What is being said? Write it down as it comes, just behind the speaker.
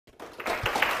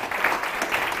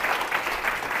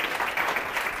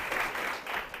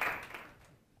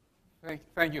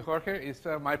Thank you, Jorge. It's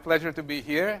my pleasure to be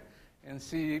here and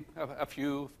see a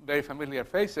few very familiar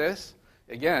faces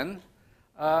again.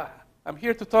 I'm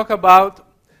here to talk about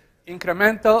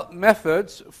incremental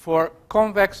methods for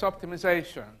convex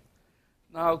optimization.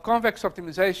 Now, convex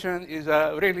optimization is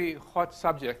a really hot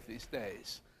subject these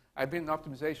days. I've been in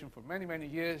optimization for many, many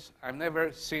years. I've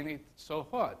never seen it so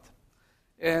hot.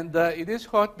 And it is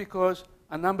hot because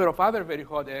a number of other very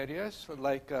hot areas,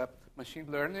 like machine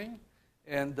learning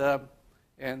and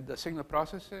signal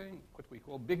processing, what we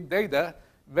call big data,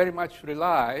 very much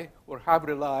rely or have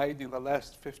relied in the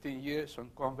last 15 years on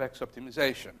convex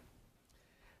optimization.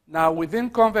 Now,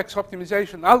 within convex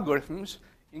optimization algorithms,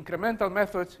 incremental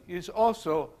methods is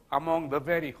also among the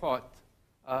very hot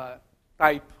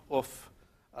type of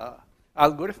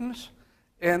algorithms.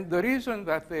 And the reason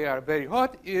that they are very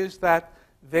hot is that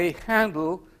they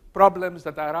handle problems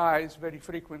that arise very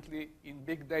frequently in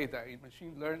big data, in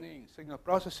machine learning, in signal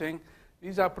processing.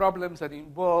 These are problems that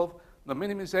involve the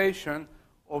minimization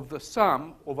of the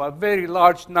sum of a very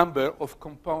large number of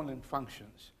component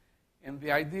functions. And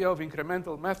the idea of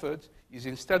incremental methods is,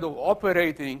 instead of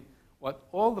operating with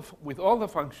all the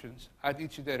functions at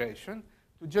each iteration,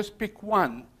 to just pick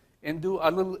one and do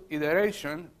a little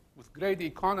iteration with great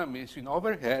economies in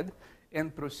overhead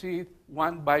and proceed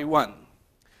one by one.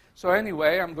 So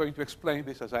anyway, I'm going to explain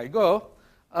this as I go.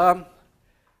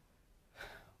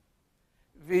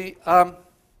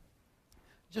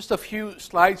 Just a few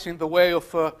slides in the way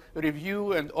of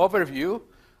review and overview.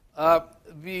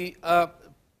 The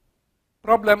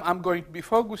problem I'm going to be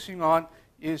focusing on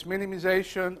is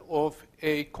minimization of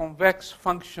a convex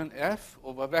function f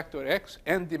of a vector x,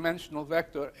 n-dimensional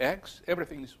vector x.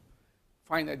 Everything is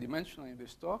finite dimensional in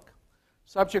this talk.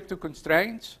 Subject to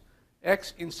constraints,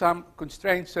 x in some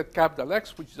constraint set capital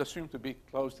X, which is assumed to be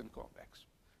closed and convex.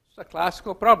 It's a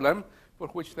classical problem for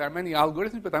which there are many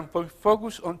algorithms, but I'm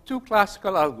focused on two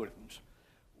classical algorithms.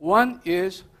 One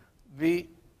is the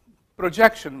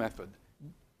projection method,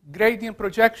 gradient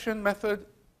projection method,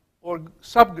 or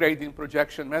subgradient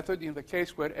projection method in the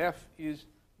case where f is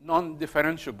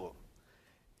non-differentiable.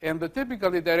 And the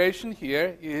typical iteration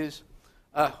here is,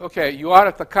 okay, you are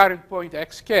at the current point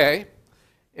xk,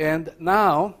 and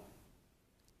now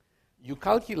you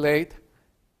calculate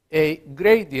a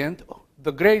gradient,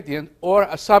 the gradient or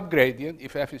a subgradient,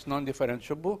 if f is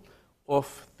non-differentiable,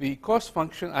 of the cost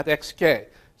function at xk.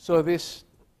 So this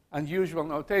unusual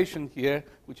notation here,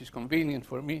 which is convenient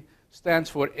for me, stands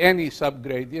for any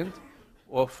subgradient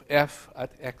of f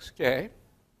at xk.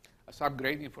 A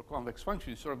subgradient for convex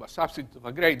function is sort of a substitute of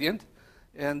a gradient,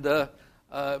 and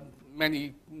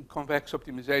many convex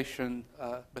optimization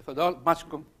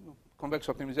convex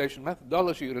optimization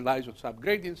methodology relies on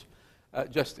subgradients.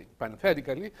 Just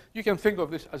parenthetically, you can think of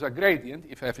this as a gradient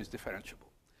if f is differentiable.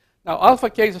 Now, alpha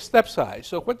k is a step size.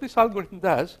 So what this algorithm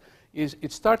does is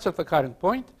it starts at the current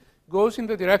point, goes in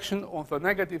the direction of the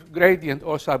negative gradient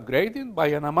or subgradient by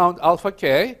an amount alpha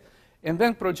k, and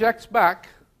then projects back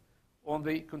on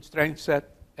the constraint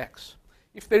set x.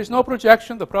 If there is no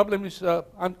projection, the problem is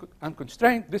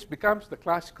unconstrained. This becomes the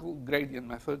classical gradient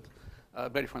method,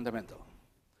 very fundamental.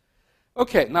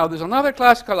 Okay, now there's another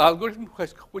classical algorithm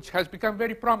which has become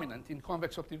very prominent in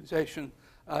convex optimization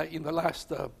in the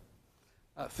last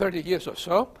 30 years or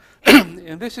so,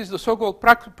 and this is the so-called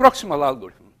proximal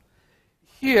algorithm.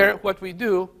 Here, what we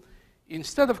do,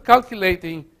 instead of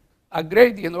calculating a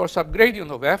gradient or subgradient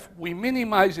of f, we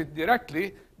minimize it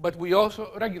directly, but we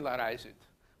also regularize it.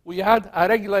 We add a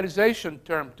regularization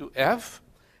term to f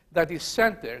that is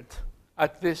centered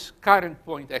at this current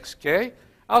point xk.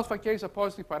 Alpha k is a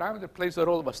positive parameter, plays the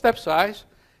role of a step size,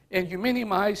 and you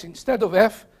minimize, instead of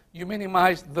f, you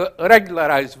minimize the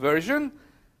regularized version,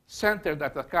 centered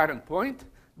at the current point,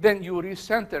 then you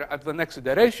recenter at the next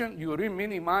iteration, you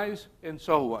re-minimize, and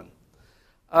so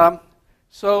on.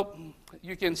 So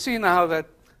you can see now that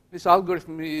this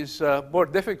algorithm is more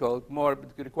difficult,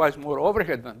 it requires more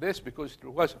overhead than this because it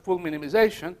requires full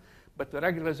minimization, but the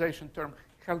regularization term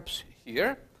helps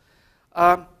here.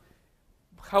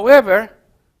 However,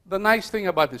 the nice thing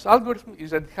about this algorithm is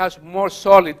that it has more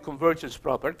solid convergence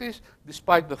properties.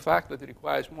 Despite the fact that it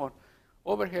requires more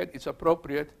overhead, it's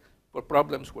appropriate for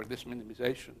problems where this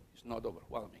minimization is not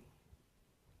overwhelming.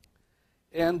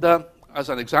 And as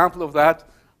an example of that,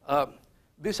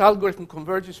 this algorithm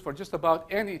converges for just about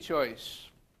any choice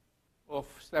of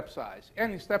step size.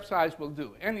 Any step size will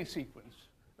do. Any sequence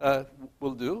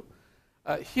will do.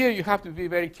 Here you have to be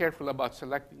very careful about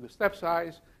selecting the step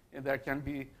size, and there can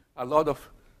be a lot of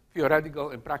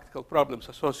theoretical and practical problems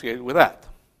associated with that.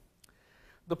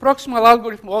 The proximal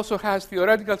algorithm also has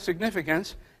theoretical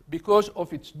significance because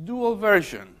of its dual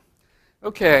version.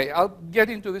 Okay, I'll get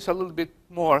into this a little bit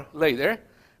more later.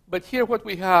 But here what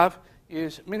we have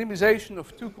is minimization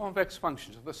of two convex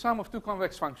functions, the sum of two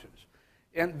convex functions.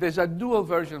 And there's a dual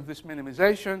version of this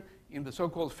minimization in the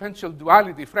so-called Fenchel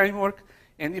duality framework.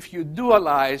 And if you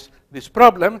dualize this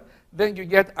problem, then you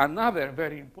get another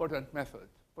very important method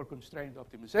for constraint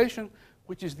optimization,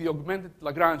 which is the augmented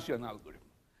Lagrangian algorithm.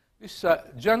 This is a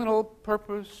general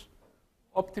purpose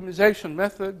optimization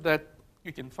method that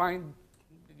you can find.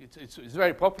 It's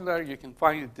very popular. You can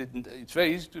find it. It's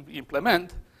very easy to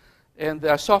implement. And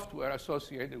there's software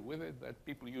associated with it that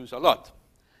people use a lot.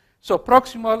 So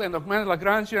proximal and augmented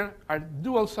Lagrangian are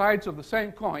dual sides of the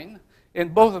same coin,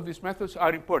 and both of these methods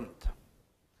are important.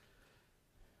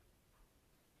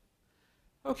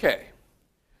 Okay,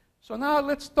 so now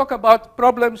let's talk about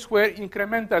problems where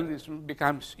incrementalism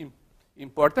becomes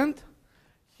important.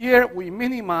 Here we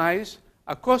minimize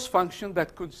a cost function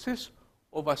that consists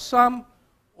of a sum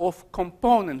of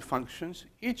component functions,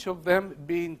 each of them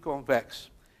being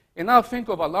convex. And now think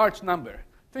of a large number.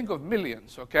 Think of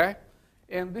millions, okay?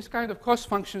 And this kind of cost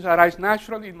functions arise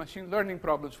naturally in machine learning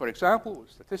problems, for example,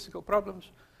 statistical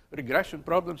problems, regression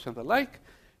problems, and the like,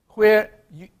 where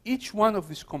each one of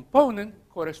these components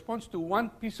corresponds to one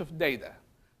piece of data.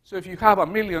 So if you have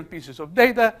 1 million pieces of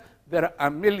data, there are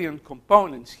 1 million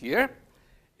components here.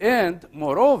 And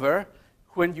moreover,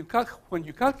 when you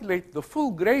calculate the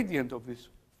full gradient of this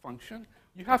function,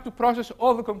 you have to process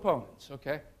all the components,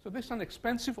 okay? So this is an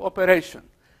expensive operation.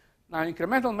 Now,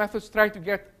 incremental methods try to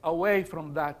get away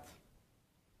from that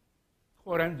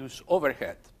horrendous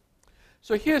overhead.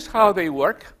 So here's how they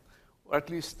work, or at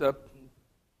least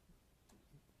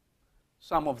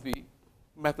some of the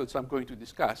methods I'm going to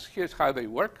discuss. Here's how they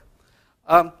work.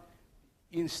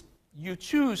 You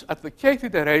choose at the kth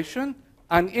iteration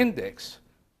an index,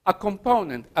 a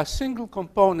component, a single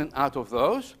component out of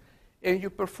those, and you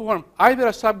perform either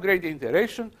a subgradient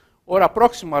iteration or a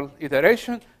proximal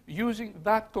iteration using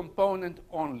that component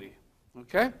only,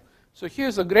 okay? So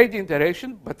here's a gradient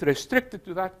iteration, but restricted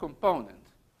to that component,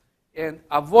 and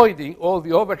avoiding all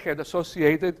the overhead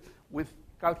associated with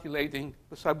calculating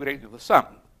the subgradient of the sum.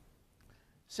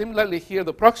 Similarly here,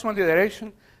 the proximal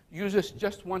iteration uses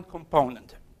just one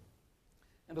component.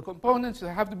 And the components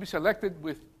have to be selected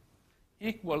with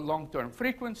equal long-term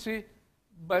frequency,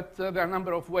 but there are a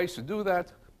number of ways to do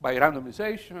that, by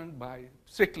randomization, by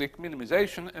cyclic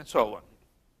minimization, and so on.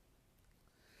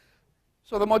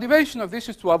 So the motivation of this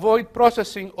is to avoid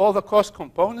processing all the cost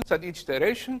components at each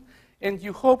iteration, and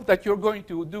you hope that you're going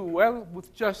to do well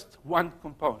with just one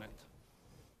component.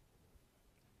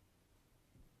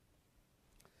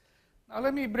 Now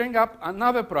let me bring up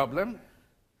another problem,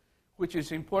 which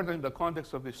is important in the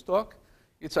context of this talk.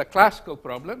 It's a classical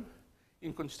problem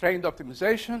in constraint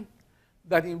optimization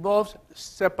that involves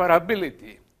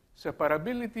separability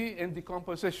and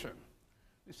decomposition.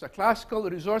 It's a classical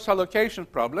resource allocation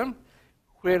problem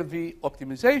where the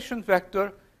optimization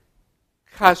vector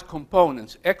has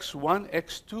components x1,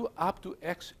 x2, up to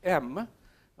xm.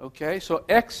 Okay, so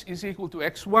x is equal to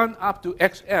x1 up to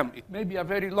xm. It may be a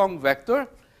very long vector.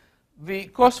 The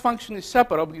cost function is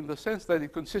separable in the sense that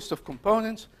it consists of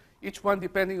components, each one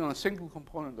depending on a single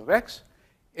component of x.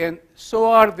 And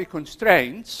so are the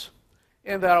constraints.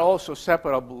 And there are also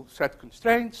separable set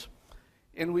constraints.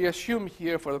 And we assume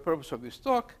here, for the purpose of this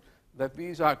talk, that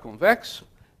these are convex.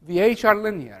 The h are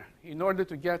linear in order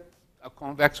to get a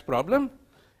convex problem.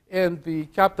 And the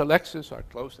capital X's are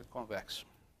closed and convex.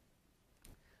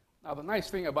 Now, the nice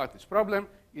thing about this problem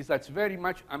is that it's very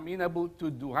much amenable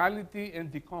to duality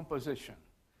and decomposition.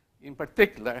 In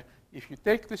particular, if you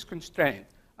take this constraint,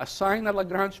 assign a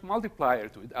Lagrange multiplier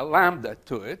to it, a lambda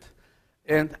to it,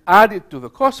 and add it to the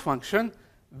cost function,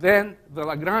 then the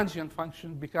Lagrangian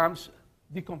function becomes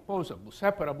decomposable,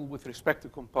 separable with respect to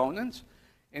components.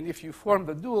 And if you form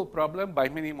the dual problem by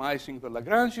minimizing the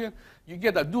Lagrangian, you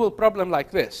get a dual problem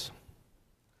like this.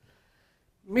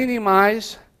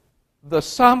 Minimize the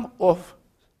sum of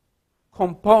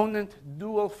component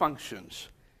dual functions.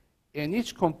 And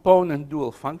each component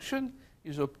dual function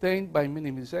is obtained by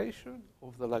minimization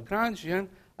of the Lagrangian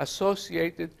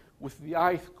associated with the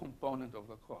ith component of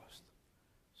the cost.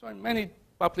 So in many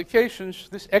applications,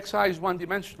 this xi is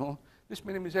one-dimensional. This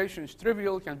minimization is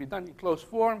trivial, can be done in closed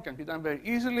form, can be done very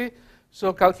easily.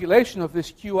 So calculation of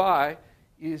this qi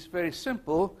is very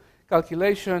simple.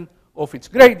 Calculation of its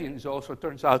gradient also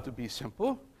turns out to be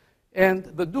simple. And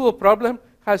the dual problem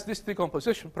has this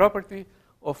decomposition property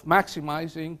of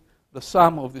maximizing the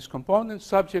sum of these components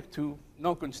subject to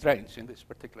no constraints in this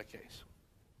particular case.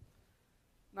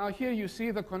 Now here you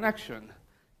see the connection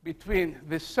between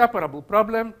this separable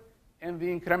problem and the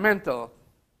incremental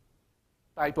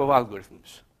type of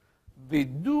algorithms. The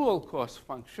dual cost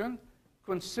function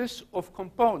consists of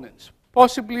components,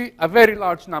 possibly a very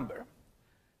large number.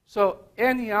 So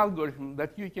any algorithm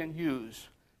that you can use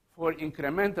for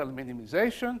incremental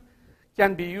minimization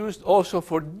can be used also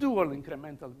for dual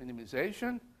incremental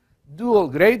minimization, dual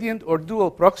gradient, or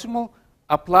dual proximal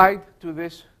applied to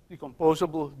this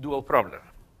decomposable dual problem.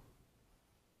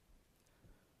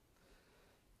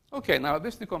 Okay, now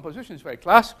this decomposition is very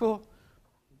classical.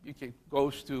 It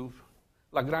goes to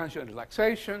Lagrangian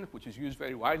relaxation, which is used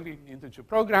very widely in integer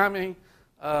programming,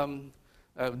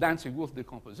 Danzig-Wolf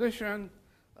decomposition,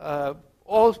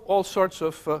 all sorts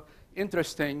of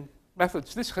interesting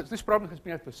methods. This problem has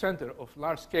been at the center of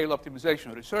large-scale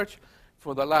optimization research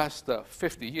for the last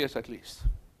 50 years at least.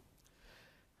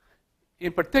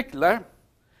 In particular,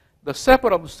 the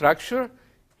separable structure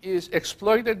is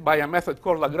exploited by a method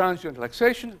called Lagrangian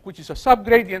relaxation, which is a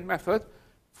subgradient method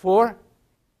for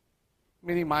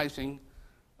minimizing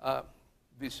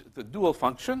the dual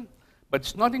function, but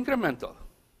it's not incremental,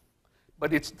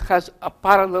 but it has a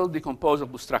parallel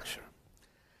decomposable structure.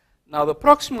 Now, the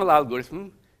proximal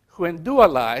algorithm, when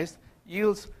dualized,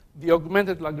 yields the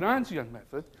augmented Lagrangian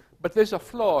method, but there's a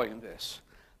flaw in this.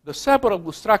 The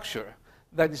separable structure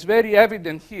that is very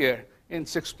evident here and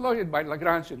it's exploited by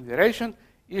Lagrangian iteration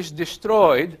is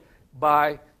destroyed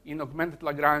by in the augmented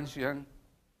Lagrangian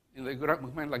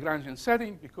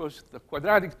setting because the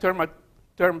quadratic term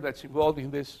that's involved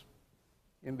in this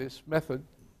method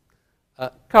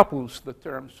couples the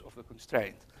terms of the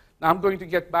constraint. Now I'm going to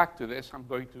get back to this. I'm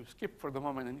going to skip for the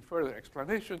moment any further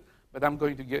explanation, but I'm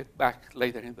going to get back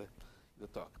later in the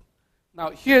talk.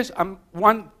 Now here's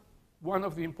one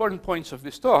of the important points of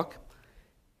this talk.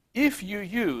 If you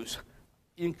use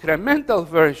incremental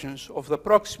versions of the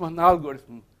Proximal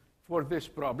algorithm for this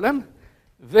problem,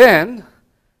 then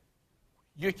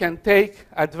you can take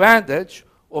advantage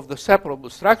of the separable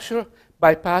structure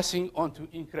by passing on to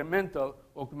incremental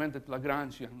augmented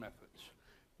Lagrangian methods,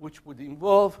 which would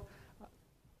involve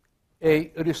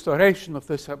a restoration of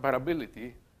the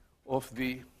separability of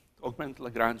the augmented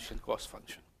Lagrangian cost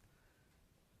function.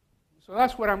 So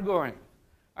that's where I'm going.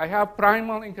 I have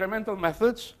primal incremental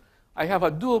methods. I have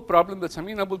a dual problem that's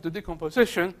amenable to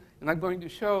decomposition, and I'm going to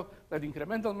show that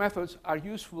incremental methods are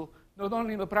useful not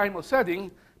only in the primal setting,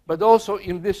 but also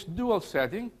in this dual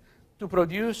setting to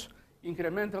produce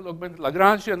incremental augmented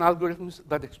Lagrangian algorithms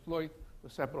that exploit the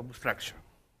separable structure.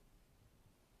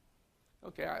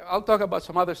 Okay, I'll talk about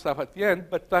some other stuff at the end,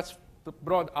 but that's the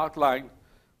broad outline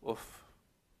of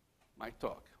my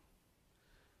talk.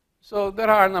 So there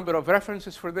are a number of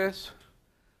references for this.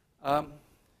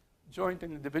 Joint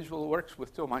and individual works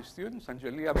with two of my students,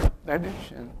 Angelia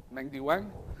Benish and Mengdi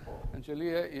Wang.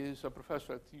 Angelia is a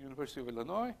professor at the University of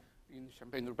Illinois in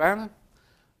Champaign-Urbana.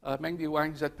 Mengdi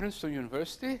Wang is at Princeton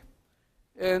University.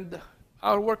 And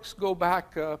our works go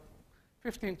back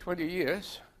 15, 20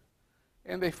 years,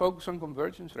 and they focus on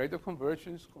convergence, rate of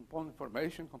convergence, component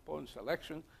formation, component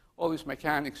selection, all these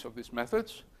mechanics of these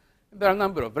methods. And there are a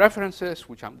number of references,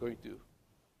 which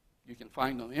you can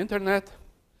find on the internet.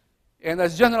 And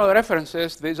as general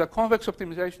references, there's a convex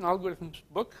optimization algorithms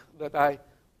book that I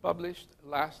published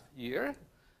last year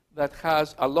that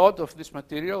has a lot of this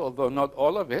material, although not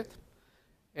all of it.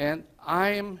 And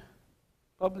I'm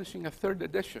publishing a third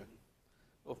edition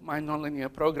of my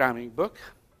nonlinear programming book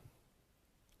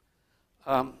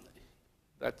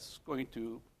that's going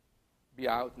to be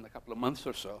out in a couple of months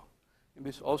or so. And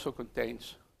this also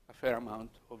contains a fair amount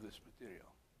of this material.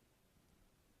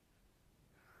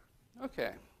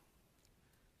 Okay.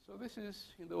 So this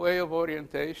is in the way of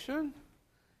orientation.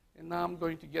 And now I'm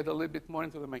going to get a little bit more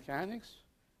into the mechanics.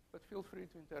 But feel free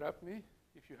to interrupt me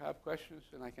if you have questions,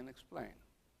 and I can explain.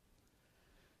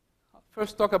 I'll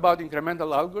first talk about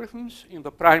incremental algorithms in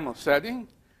the primal setting.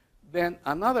 Then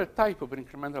another type of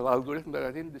incremental algorithm that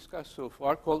I didn't discuss so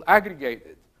far called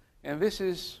aggregated. And this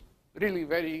is really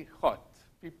very hot.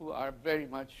 People are very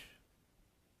much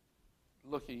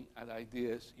looking at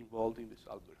ideas involved in this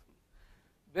algorithm.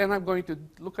 Then I'm going to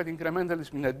look at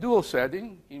incrementalism in a dual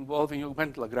setting involving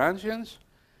augmented Lagrangians.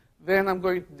 Then I'm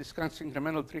going to discuss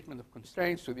incremental treatment of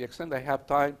constraints. To the extent I have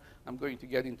time, I'm going to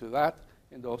get into that,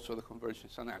 and also the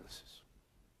convergence analysis.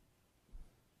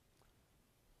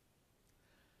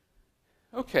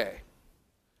 Okay.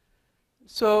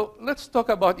 So let's talk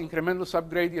about incremental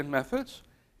subgradient methods.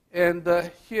 And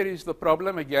here is the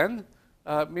problem again.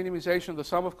 Minimization of the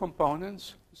sum of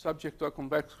components subject to a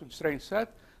convex constraint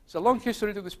set. It's a long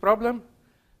history to this problem.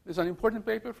 There's an important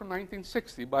paper from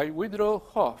 1960 by Woodrow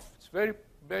Hoff. It's very,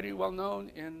 very well known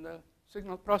in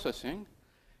signal processing.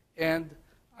 And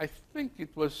I think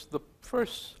it was the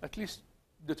first, at least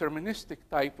deterministic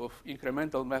type of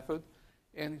incremental method,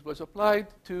 and it was applied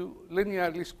to linear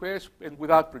least squares and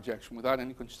without projection, without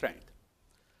any constraint.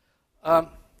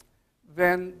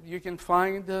 Then you can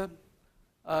find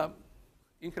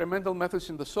incremental methods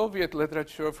in the Soviet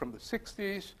literature from the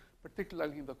 60s,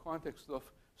 particularly in the context of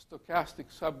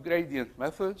stochastic subgradient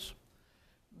methods.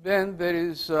 Then there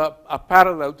is a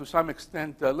parallel, to some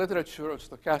extent, literature of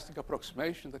stochastic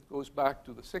approximation that goes back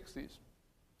to the 60s,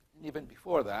 and even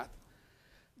before that.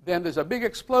 Then there's a big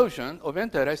explosion of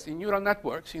interest in neural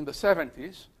networks in the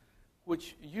 70s,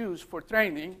 which use for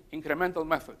training incremental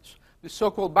methods. The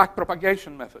so-called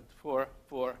backpropagation method for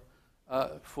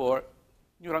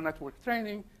neural network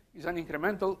training is an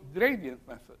incremental gradient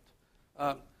method.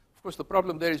 Of course, the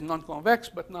problem there is non-convex,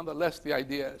 but nonetheless, the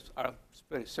ideas are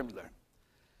very similar.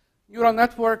 Neural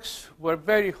networks were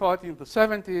very hot in the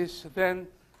 70s. Then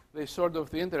the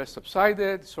interest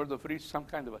subsided, sort of reached some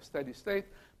kind of a steady state.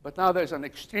 But now there's an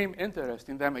extreme interest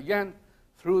in them again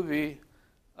through the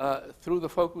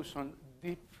focus on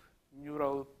deep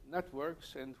neural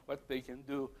networks and what they can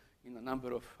do in a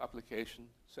number of application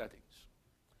settings.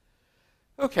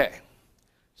 Okay,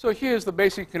 so here's the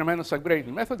basic incremental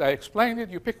subgradient method. I explained it.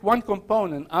 You pick one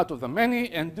component out of the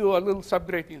many and do a little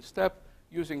subgradient step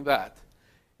using that.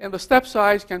 And the step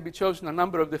size can be chosen a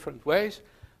number of different ways.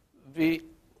 The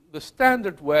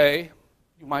standard way,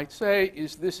 you might say,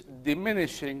 is this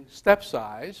diminishing step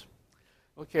size.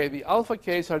 Okay, the alpha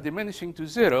k's are diminishing to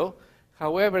 0.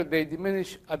 However, they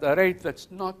diminish at a rate that's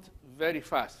not very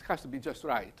fast. It has to be just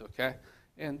right, okay?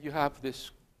 And you have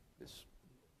this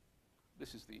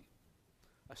is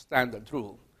a standard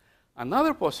rule.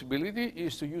 Another possibility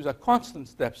is to use a constant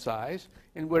step size,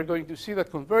 and we're going to see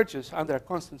that convergence under a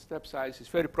constant step size is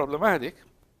very problematic.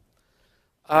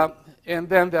 And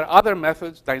then there are other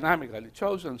methods dynamically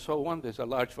chosen and so on. There's a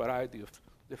large variety of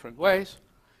different ways.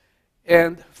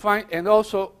 And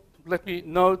also, let me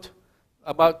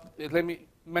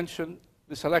mention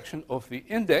the selection of the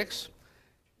index.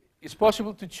 It's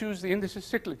possible to choose the indices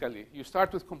cyclically. You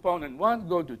start with component 1,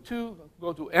 go to 2,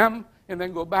 go to m, and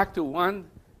then go back to 1,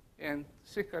 and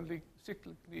cyclically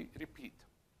repeat.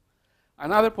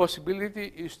 Another possibility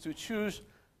is to choose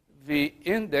the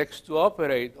index to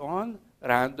operate on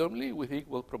randomly with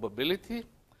equal probability.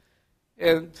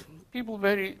 And people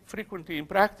very frequently in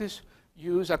practice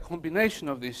use a combination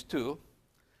of these two.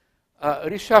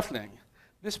 Reshuffling.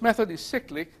 This method is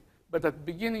cyclic, but at the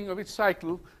beginning of each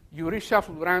cycle, you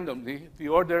reshuffle randomly the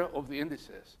order of the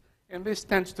indices. And this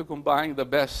tends to combine the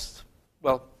best,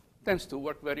 well, tends to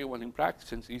work very well in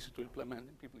practice, and it's easy to implement,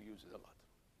 and people use it a lot.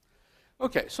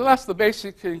 Okay, so that's the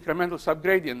basic incremental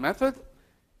subgradient method.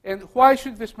 And why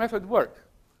should this method work?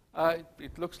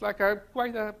 It looks like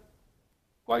quite an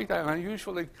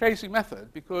unusual and crazy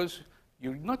method, because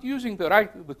you're not using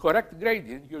the correct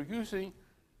gradient. You're using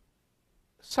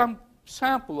some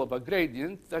sample of a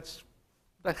gradient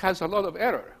that has a lot of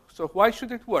error. So why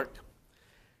should it work?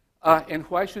 And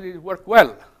why should it work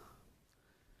well?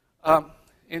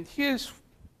 And here's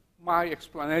my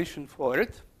explanation for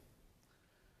it.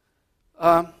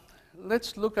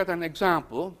 Let's look at an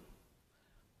example,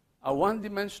 a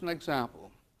one-dimensional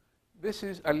example. This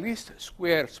is a least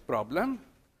squares problem,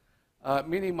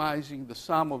 minimizing the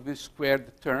sum of these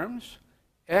squared terms.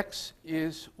 X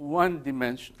is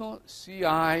one-dimensional. Ci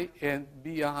and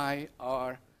Bi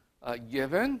are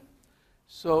given.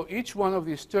 So each one of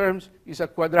these terms is a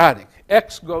quadratic.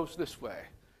 X goes this way.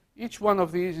 Each one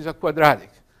of these is a quadratic.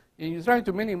 And you're trying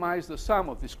to minimize the sum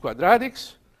of these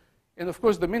quadratics. And of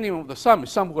course, the minimum of the sum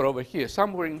is somewhere over here,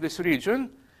 somewhere in this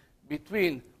region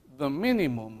between the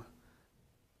minimum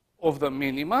of the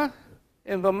minima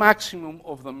and the maximum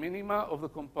of the minima of the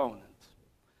component.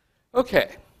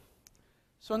 Okay.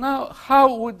 So now,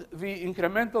 how would the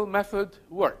incremental method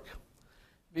work?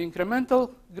 The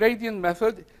incremental gradient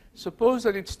method, suppose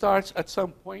that it starts at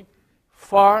some point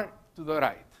far to the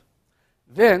right.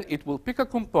 Then it will pick a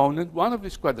component, one of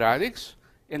these quadratics,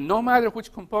 and no matter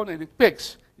which component it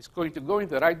picks, it's going to go in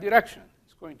the right direction.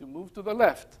 It's going to move to the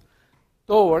left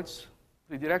towards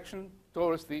the direction,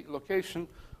 towards the location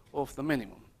of the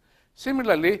minimum.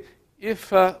 Similarly,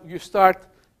 if you start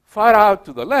far out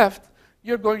to the left,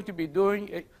 you're going to be going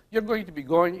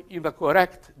in the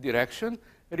correct direction,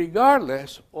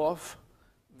 regardless of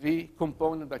the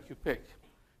component that you pick.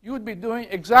 You would be doing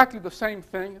exactly the same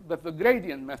thing that the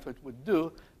gradient method would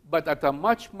do, but at a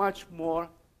much, much more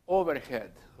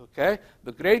overhead. Okay?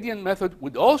 The gradient method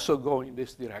would also go in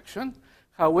this direction.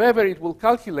 However, it will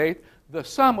calculate the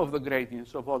sum of the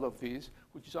gradients of all of these,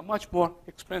 which is a much more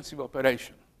expensive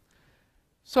operation.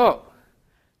 So,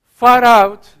 far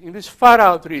out, in this far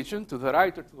out region, to the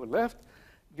right or to the left,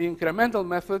 the incremental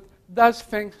method does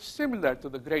things similar to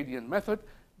the gradient method,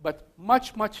 but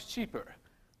much, much cheaper,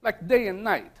 like day and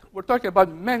night. We're talking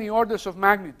about many orders of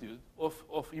magnitude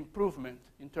of improvement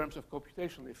in terms of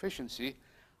computational efficiency,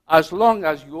 as long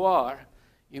as you are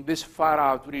in this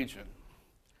far-out region.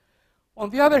 On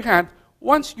the other hand,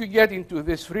 once you get into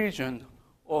this region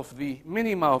of the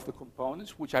minima of the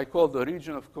components, which I call the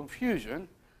region of confusion,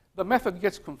 the method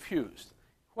gets confused.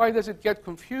 Why does it get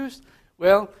confused?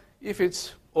 Well, if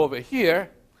it's over here,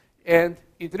 and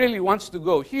it really wants to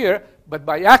go here, but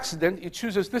by accident it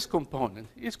chooses this component,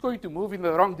 it's going to move in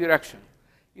the wrong direction.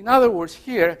 In other words,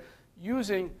 here,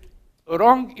 using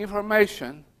wrong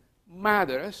information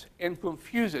matters and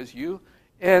confuses you,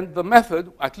 and the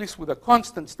method, at least with a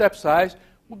constant step size,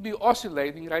 would be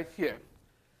oscillating right here.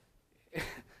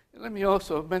 Let me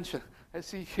also mention, I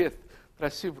see here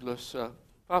Thrasivoulos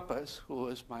Papas, who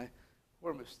was my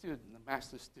former student, a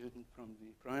master's student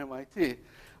from MIT.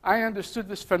 I understood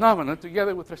this phenomenon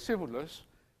together with Thrasivoulos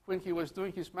when he was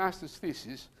doing his master's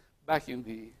thesis back in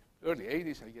the early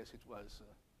 80s, I guess it was.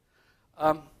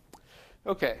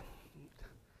 Okay.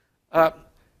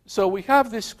 So we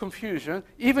have this confusion.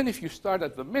 Even if you start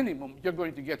at the minimum, you're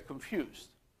going to get confused.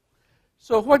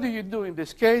 So what do you do in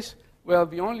this case? Well,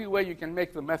 the only way you can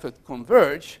make the method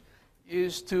converge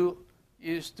is to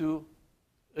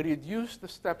reduce the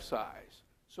step size.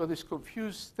 So these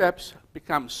confused steps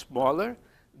become smaller.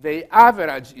 They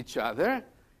average each other.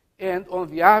 And on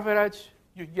the average,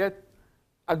 you get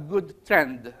a good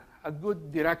trend, a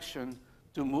good direction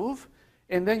to move.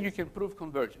 And then you can prove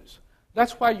convergence.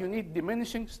 That's why you need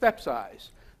diminishing step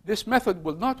size. This method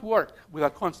will not work with a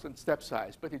constant step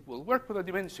size, but it will work with a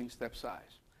diminishing step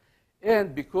size.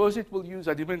 And because it will use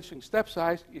a diminishing step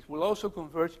size, it will also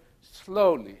converge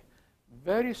slowly,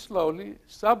 very slowly,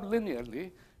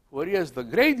 sublinearly, whereas the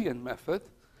gradient method,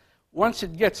 once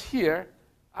it gets here,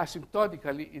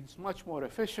 asymptotically, it's much more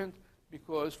efficient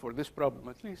because, for this problem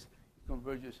at least, it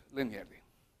converges linearly.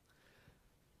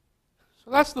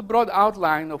 So that's the broad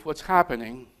outline of what's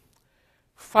happening.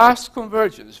 Fast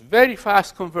convergence, very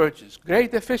fast convergence,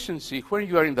 great efficiency when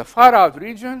you are in the far-out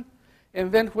region,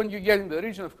 and then when you get in the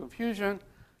region of confusion,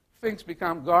 things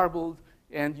become garbled,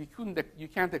 and you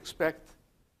can't expect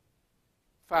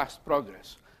fast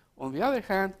progress. On the other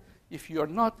hand, if you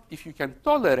can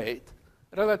tolerate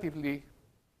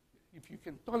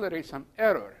some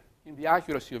error in the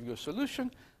accuracy of your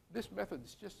solution, this method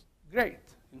is just great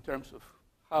in terms of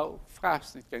how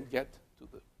fast it can get to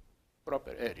the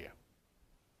proper area.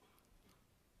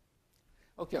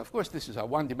 Okay, of course, this is a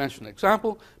one-dimensional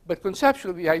example, but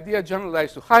conceptually, the idea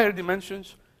generalized to higher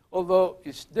dimensions, although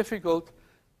it's difficult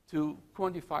to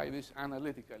quantify this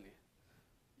analytically.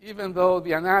 Even though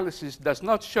the analysis does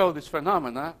not show this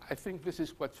phenomena, I think this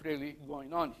is what's really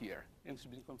going on here, and it's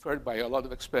been confirmed by a lot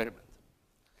of experiment.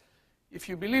 If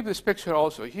you believe this picture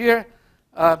also here,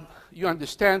 you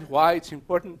understand why it's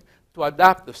important to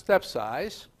adapt the step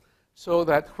size so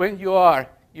that when you are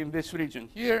in this region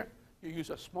here, you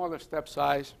use a smaller step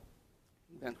size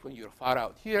than when you're far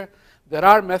out here. There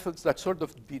are methods that sort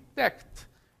of detect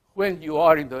when you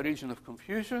are in the region of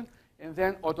confusion and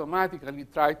then automatically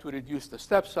try to reduce the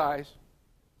step size.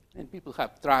 And people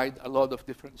have tried a lot of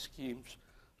different schemes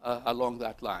along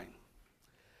that line.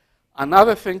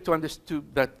 Another thing to understand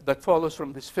that follows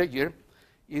from this figure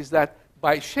is that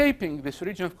by shaping this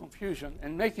region of confusion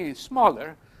and making it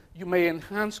smaller, you may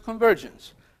enhance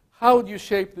convergence. How do you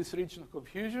shape this region of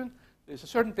confusion? There's a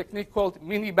certain technique called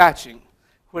mini-batching,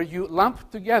 where you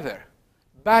lump together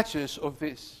batches of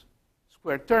these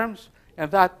square terms,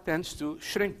 and that tends to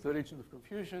shrink the region of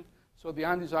confusion. So the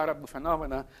undesirable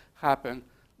phenomena happen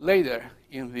later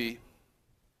in the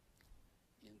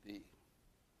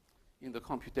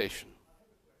computation.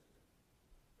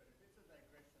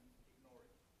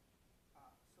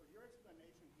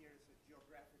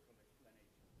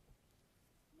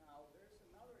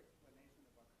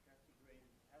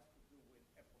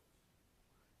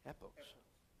 Epochs.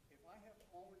 If I have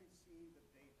only seen the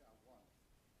data once,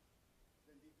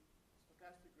 then the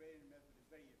stochastic gradient method is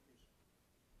very efficient.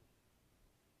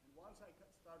 And once I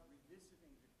start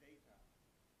revisiting the data,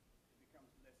 it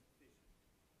becomes less efficient.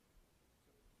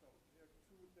 So there are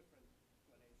two different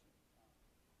explanations.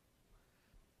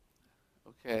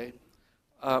 Okay.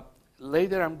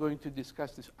 Later I'm going to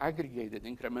discuss this aggregated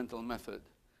incremental method,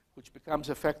 which becomes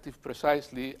effective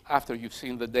precisely after you've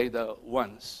seen the data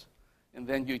once. And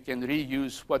then you can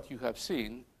reuse what you have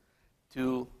seen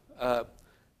to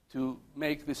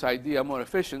make this idea more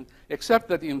efficient, except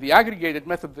that in the aggregated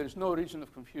method, there's no region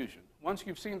of confusion. Once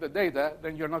you've seen the data,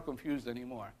 then you're not confused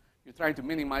anymore. You're trying to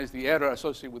minimize the error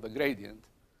associated with the gradient.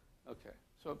 Okay,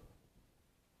 so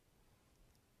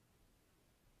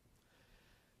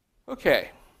Okay,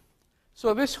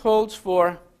 so this holds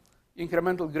for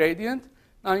incremental gradient.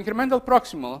 Now, incremental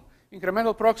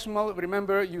proximal,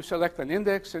 remember, you select an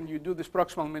index and you do this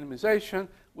proximal minimization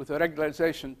with a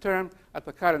regularization term at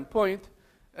the current point.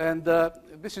 And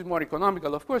this is more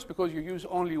economical, of course, because you use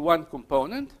only one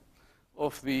component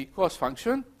of the cost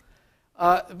function.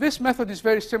 This method is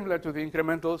very similar to the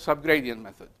incremental subgradient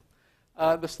method.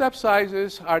 The step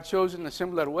sizes are chosen in a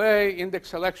similar way. Index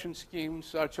selection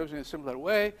schemes are chosen in a similar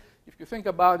way. If you think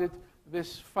about it,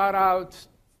 this far out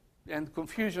and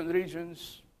confusion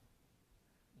regions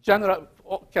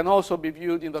can also be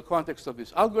viewed in the context of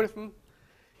this algorithm.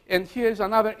 And here's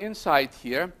another insight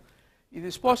here. It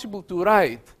is possible to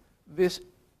write this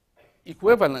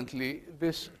equivalently,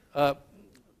 this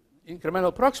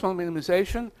incremental proximal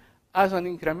minimization as an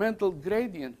incremental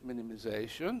gradient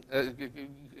minimization,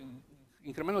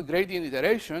 incremental gradient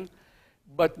iteration,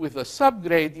 but with a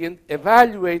subgradient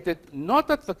evaluated not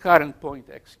at the current point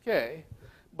xk,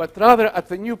 but rather at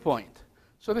the new point.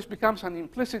 So this becomes an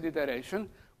implicit iteration,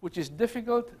 which is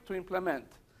difficult to implement.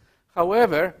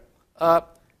 However,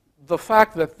 the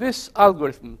fact that this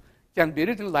algorithm can be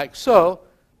written like so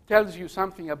tells you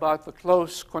something about the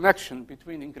close connection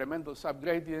between incremental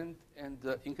subgradient and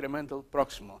incremental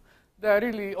proximal. They're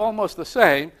really almost the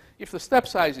same. If the step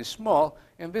size is small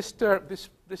and this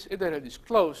iterate is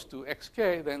close to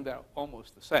xk, then they're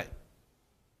almost the same.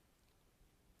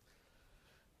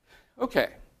 Okay,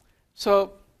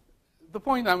 so the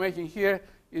point I'm making here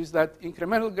is that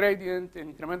incremental gradient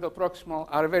and incremental proximal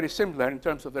are very similar in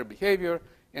terms of their behavior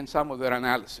and some of their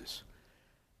analysis.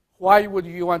 Why would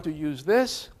you want to use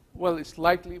this? Well, it's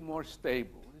slightly more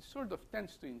stable. It sort of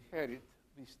tends to inherit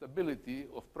the stability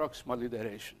of proximal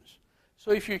iterations. So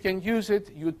if you can use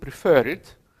it, you'd prefer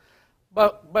it.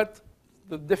 But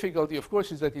the difficulty, of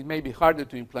course, is that it may be harder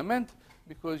to implement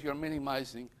because you're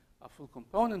minimizing a full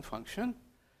component function.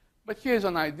 But here's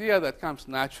an idea that comes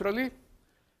naturally.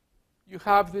 You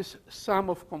have this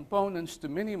sum of components to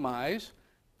minimize.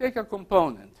 Take a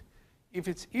component. If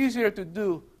it's easier to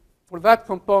do for that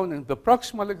component the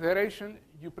proximal iteration,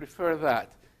 you prefer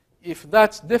that. If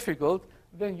that's difficult,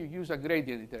 then you use a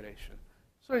gradient iteration.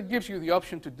 So it gives you the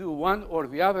option to do one or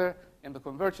the other, and the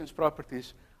convergence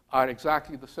properties are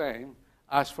exactly the same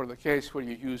as for the case where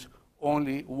you use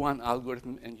only one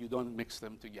algorithm and you don't mix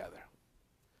them together.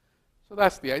 So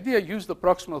that's the idea. Use the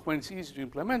proximal when it's easy to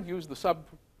implement. Use the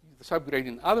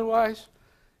subgradient otherwise.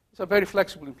 It's a very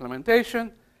flexible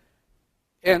implementation.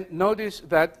 And notice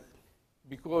that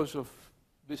because of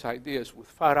these ideas with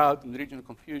far out and regional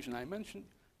confusion I mentioned,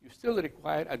 you still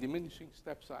require a diminishing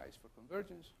step size for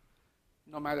convergence,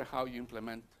 no matter how you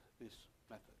implement this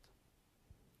method.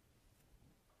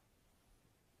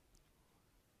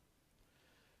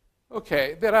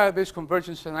 Okay, there are these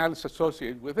convergence analyses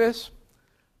associated with this.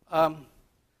 You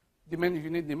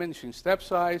need diminishing step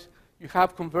size. You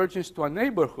have convergence to a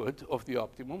neighborhood of the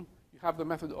optimum. You have the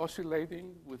method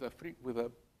oscillating with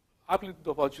a amplitude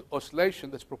of oscillation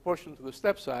that's proportional to the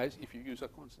step size if you use a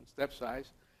constant step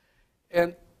size.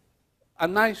 And a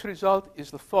nice result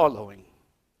is the following.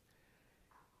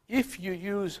 If you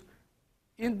use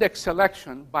index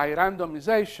selection by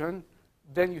randomization,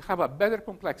 then you have a better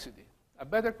complexity. A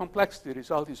better complexity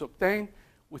result is obtained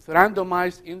with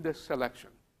randomized index selection.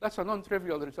 That's a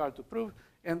non-trivial result to prove,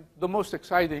 and the most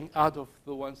exciting out of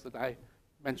the ones that I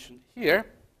mentioned here.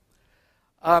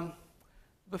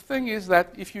 The thing is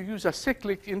that if you use a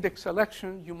cyclic index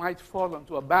selection, you might fall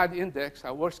onto a bad index,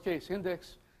 a worst-case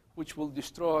index, which will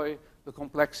destroy the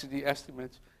complexity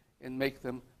estimates and make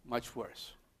them much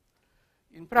worse.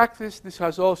 In practice, this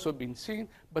has also been seen,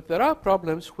 but there are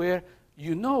problems where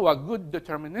you know a good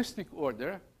deterministic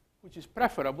order, which is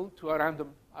preferable to a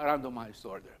randomized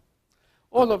order.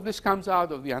 All of this comes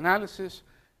out of the analysis,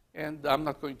 and I'm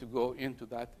not going to go into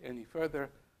that any further.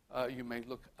 You may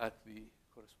look at the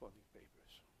corresponding papers.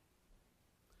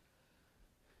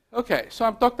 Okay, so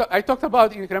I talked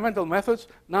about incremental methods.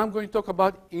 Now I'm going to talk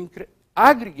about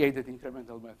aggregated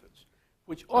incremental methods,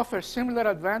 which offer similar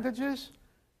advantages,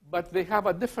 but they have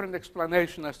a different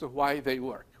explanation as to why they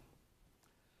work.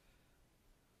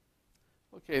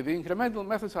 Okay, the incremental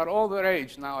methods are all the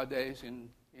rage nowadays in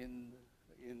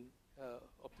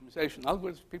optimization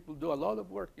algorithms. People do a lot of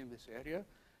work in this area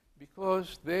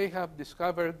because they have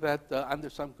discovered that under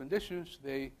some conditions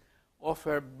they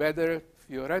offer better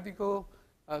theoretical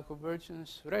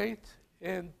convergence rate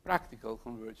and practical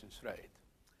convergence rate.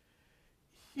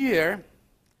 Here,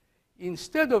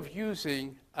 instead of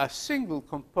using a single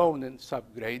component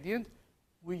subgradient,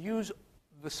 we use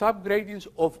the subgradients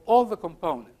of all the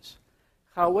components.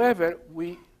 However,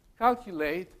 we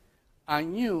calculate a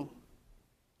new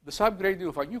the subgradient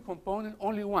of a new component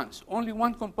only once, only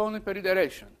one component per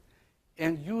iteration.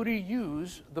 And you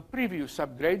reuse the previous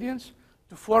subgradients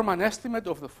to form an estimate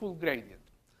of the full gradient.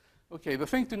 Okay, the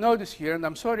thing to notice here, and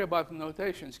I'm sorry about the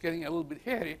notation, it's getting a little bit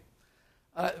hairy,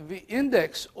 the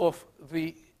index of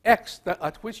the x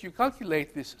at which you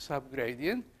calculate this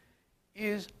subgradient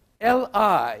is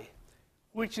Li,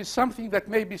 which is something that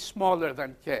may be smaller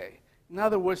than k. In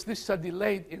other words, this is a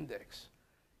delayed index.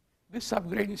 This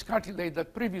subgradient is calculated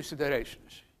at previous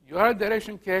iterations. You are at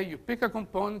iteration k, you pick a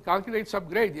component, calculate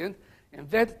subgradient, and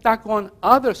then tack on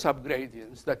other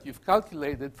subgradients that you've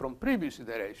calculated from previous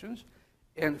iterations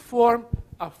and form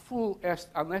an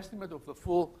estimate of the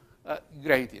full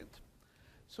gradient.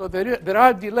 So there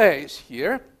are delays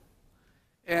here,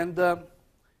 and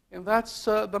that's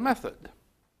the method.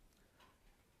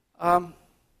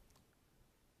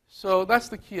 So that's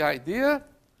the key idea.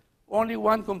 Only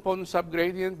one component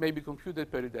subgradient may be computed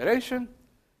per iteration.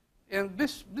 And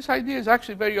this idea is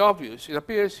actually very obvious. It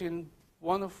appears in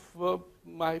one of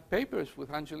my papers with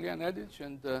Angelia Nedic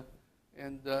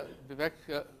and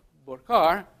Vivek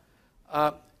Borkar.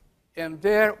 And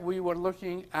there we were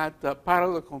looking at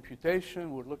parallel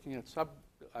computation. We're looking at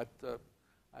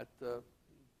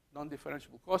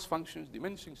non-differentiable cost functions,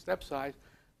 diminishing step size.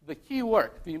 The key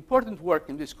work, the important work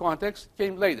in this context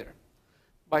came later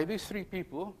by these three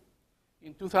people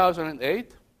in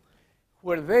 2008,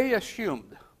 where they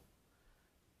assumed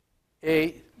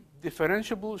a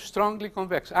differentiable, strongly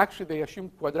convex. Actually, they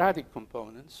assumed quadratic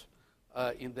components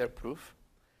in their proof,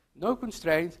 no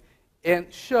constraints,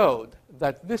 and showed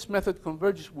that this method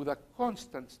converges with a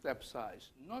constant step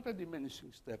size, not a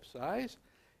diminishing step size,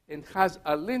 and has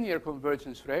a linear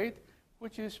convergence rate,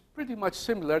 which is pretty much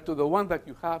similar to the one that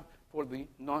you have for the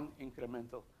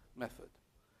non-incremental method.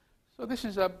 So this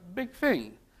is a big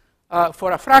thing.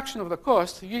 For a fraction of the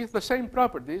cost, you get the same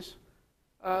properties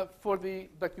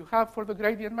that you have for the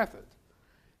gradient method.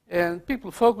 And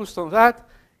people focused on that,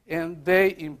 and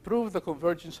they improved the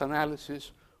convergence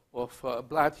analysis of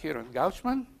Blatt-Heer and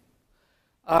Gauchman.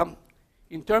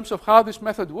 In terms of how this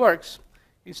method works,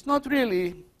 it's not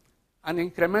really an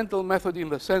incremental method in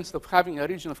the sense of having a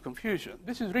region of confusion.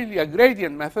 This is really a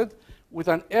gradient method with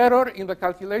an error in the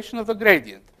calculation of the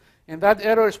gradient. And that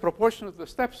error is proportional to the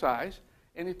step size.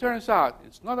 And it turns out,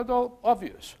 it's not at all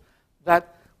obvious,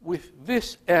 that with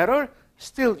this error,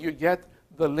 still you get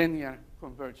the linear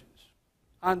convergence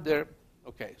under,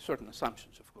 certain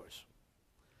assumptions, of course.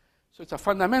 So it's a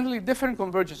fundamentally different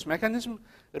convergence mechanism.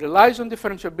 It relies on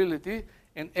differentiability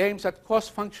and aims at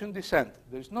cost function descent.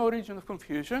 There's no region of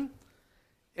confusion.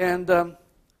 And there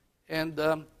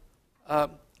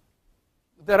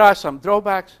are some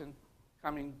drawbacks. And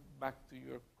coming back to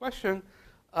your question,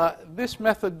 this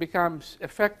method becomes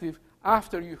effective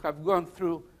after you have gone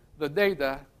through the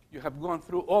data, you have gone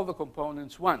through all the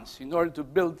components once in order to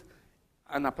build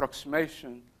an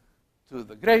approximation to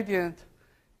the gradient.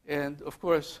 And of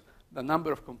course, the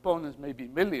number of components may be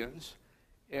millions.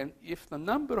 And if the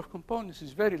number of components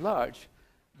is very large,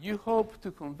 you hope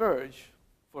to converge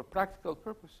for practical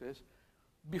purposes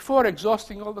before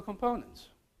exhausting all the components.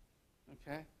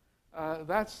 Okay?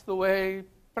 That's the way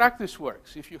practice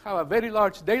works. If you have a very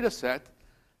large data set,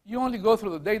 you only go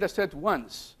through the data set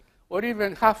once, or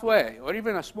even halfway, or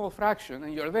even a small fraction,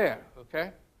 and you're there.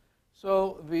 Okay?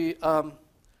 So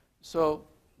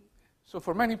so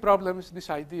for many problems, this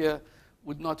idea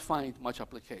would not find much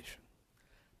application.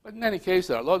 But in any case,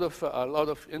 there are a lot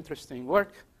of interesting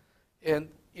work. And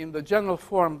in the general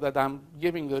form that I'm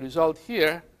giving the result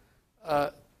here,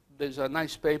 there's a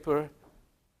nice paper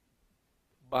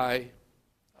by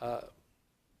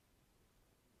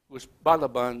with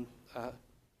Balaban,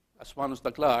 Asmanus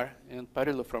Daglar, and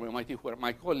Parillo from MIT, who are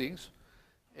my colleagues.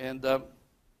 And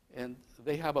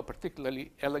they have a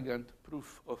particularly elegant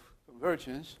proof of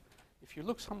convergence. If you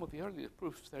look at some of the earlier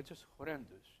proofs, they're just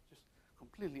horrendous, just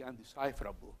completely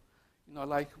undecipherable. You know,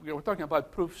 like we were talking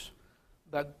about proofs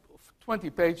that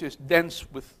 20 pages dense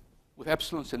with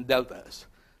epsilons and deltas.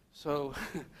 So,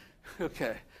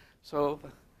 okay. So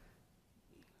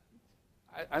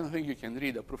I don't think you can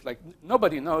read a proof. Like,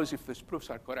 nobody knows if these proofs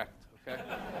are correct, okay?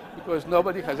 Because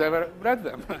nobody has ever read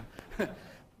them.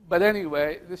 But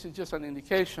anyway, this is just an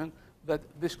indication that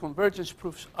these convergence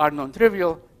proofs are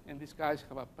non-trivial, and these guys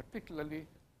have a particularly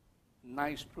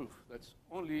nice proof that's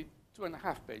only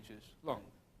 2.5 pages long.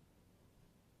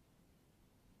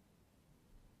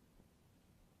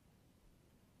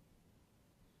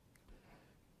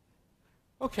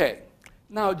 Okay,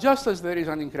 now just as there is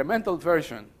an incremental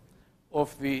version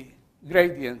of the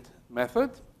gradient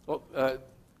method,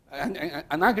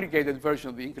 an aggregated version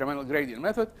of the incremental gradient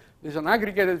method, there's an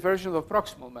aggregated version of the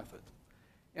proximal method.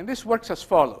 And this works as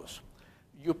follows.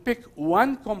 You pick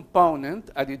one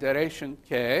component at iteration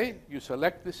k, you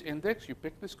select this index, you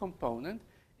pick this component,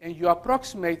 and you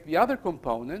approximate the other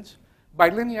components by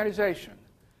linearization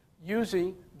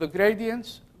using the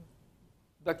gradients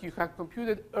that you have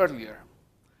computed earlier.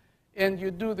 And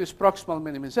you do this proximal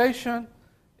minimization,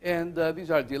 and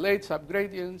these are delayed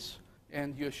subgradients,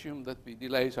 and you assume that the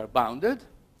delays are bounded.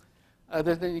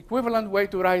 There's an equivalent way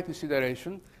to write this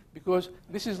iteration, because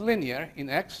this is linear in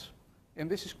x, and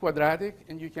this is quadratic,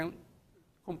 and you can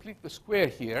complete the square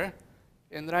here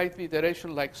and write the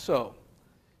iteration like so,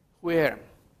 where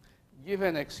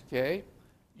given xk,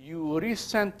 you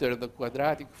recenter the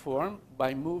quadratic form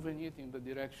by moving it in the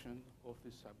direction of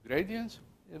the subgradients,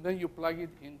 and then you plug it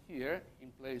in here in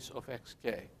place of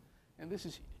xk. And this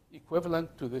is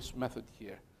equivalent to this method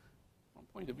here. From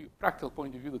point of view, practical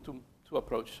point of view, the two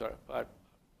approaches are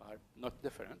not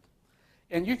different.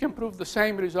 And you can prove the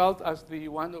same result as the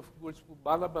one of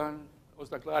Balaban,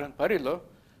 Ozdaklar, and Parillo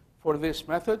for this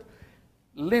method.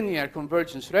 Linear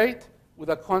convergence rate with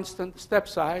a constant step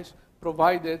size,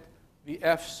 provided the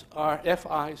FIs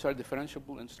are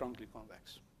differentiable and strongly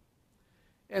convex.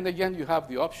 And again, you have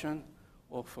the option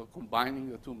of combining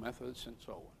the two methods and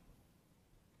so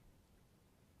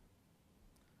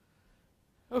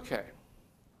on. Okay.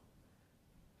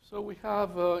 So we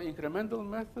have incremental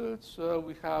methods.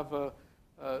 We have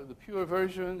the pure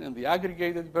version and the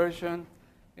aggregated version.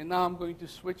 And now I'm going to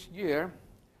switch gear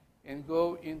and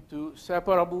go into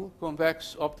separable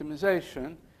convex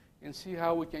optimization and see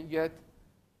how we can get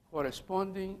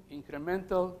corresponding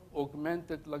incremental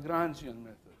augmented Lagrangian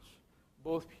methods,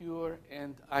 both pure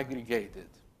and aggregated.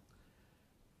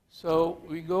 So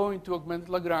we go into augmented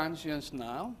Lagrangians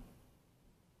now.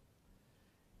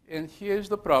 And here's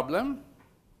the problem.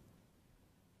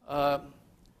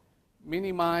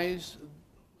 Minimize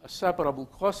a separable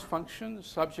cost function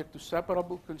subject to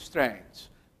separable constraints.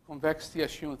 Convexity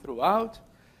assumed throughout.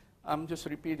 I'm just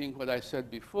repeating what I said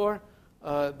before.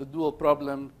 The dual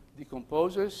problem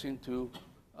decomposes into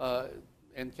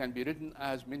and can be written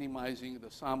as minimizing the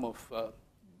sum of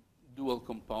dual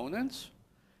components,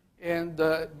 and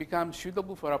becomes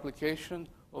suitable for application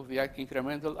of the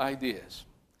incremental ideas.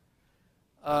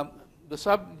 The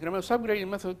incremental subgradient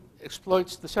method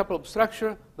exploits the separable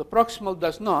structure. The proximal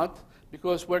does not,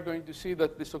 because we're going to see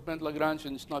that this augmented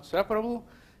Lagrangian is not separable,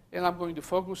 and I'm going to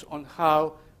focus on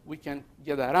how we can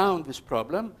get around this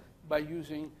problem by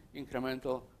using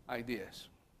incremental ideas.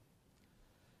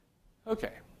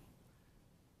 Okay.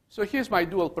 So here's my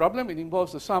dual problem. It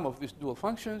involves the sum of these dual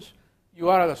functions. You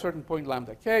are at a certain point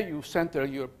lambda k. You center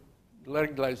your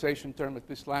regularization term at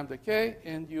this lambda k,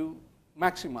 and you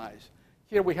maximize.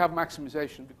 Here we have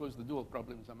maximization because the dual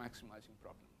problem is a maximizing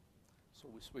problem. So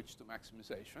we switch to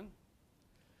maximization.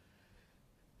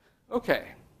 Okay.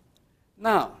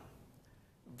 Now,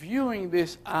 viewing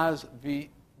this as the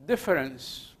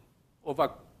difference of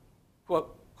a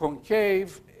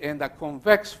concave and a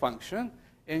convex function,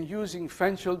 and using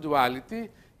Fenchel duality,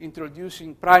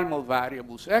 introducing primal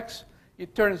variables x,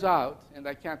 it turns out, and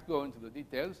I can't go into the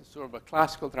details, it's sort of a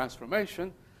classical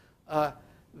transformation,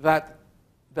 that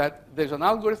there's an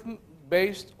algorithm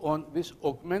based on this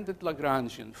augmented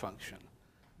Lagrangian function.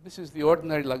 This is the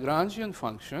ordinary Lagrangian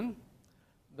function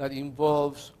that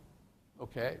involves,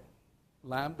 okay,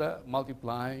 lambda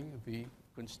multiplying the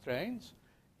constraints.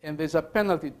 And there's a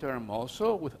penalty term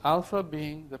also, with alpha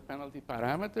being the penalty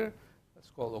parameter. That's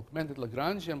called augmented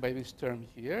Lagrangian by this term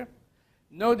here.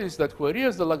 Notice that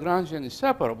whereas the Lagrangian is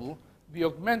separable, the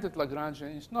augmented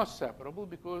Lagrangian is not separable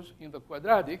because in the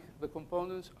quadratic, the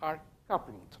components are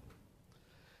coupled.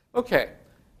 Okay,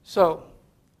 so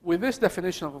with this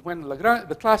definition of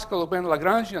the classical augmented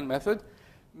Lagrangian method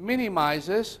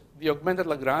minimizes the augmented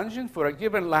Lagrangian for a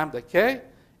given lambda k,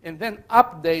 and then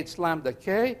updates lambda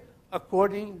k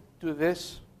according to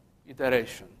this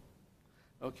iteration.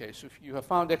 Okay, so if you have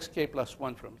found xk plus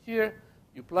 1 from here,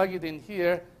 you plug it in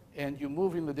here, and you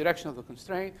move in the direction of the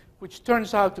constraint, which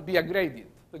turns out to be a gradient.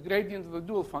 The gradient of the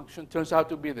dual function turns out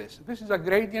to be this. This is a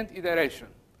gradient iteration.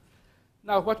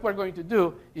 Now, what we're going to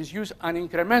do is use an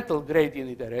incremental gradient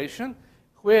iteration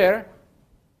where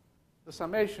the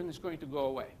summation is going to go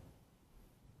away.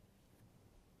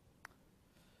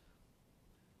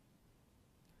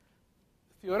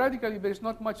 Theoretically, there's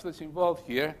not much that's involved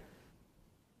here.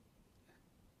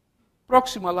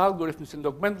 Proximal algorithms and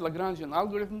augmented Lagrangian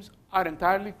algorithms are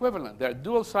entirely equivalent. They're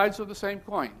dual sides of the same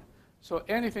coin. So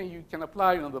anything you can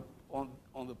apply on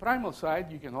the primal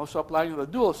side, you can also apply on the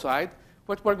dual side.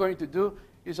 What we're going to do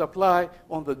is apply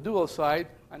on the dual side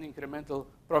an incremental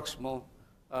proximal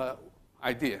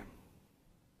idea.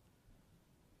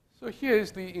 So here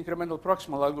is the incremental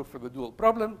proximal algorithm for the dual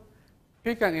problem.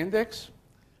 Pick an index,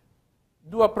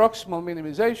 do a proximal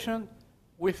minimization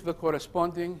with the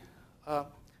corresponding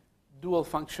dual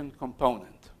function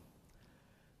component.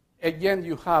 Again,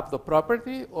 you have the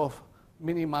property of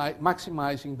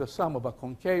maximizing the sum of a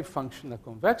concave function, a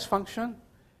convex function,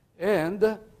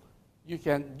 and you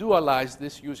can dualize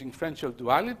this using differential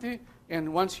duality.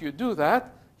 And once you do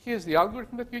that, here's the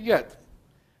algorithm that you get.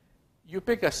 You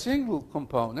pick a single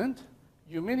component,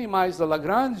 you minimize the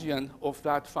Lagrangian of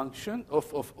that function,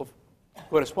 of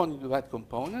corresponding to that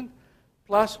component,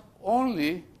 plus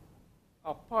only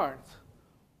a part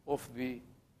of the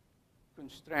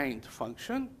constrained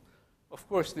function. Of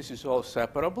course, this is all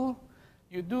separable.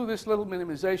 You do this little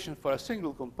minimization for a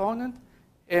single component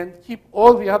and keep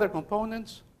all the other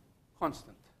components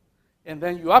constant. And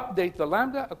then you update the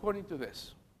lambda according to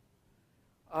this.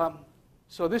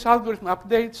 So this algorithm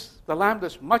updates the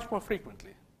lambdas much more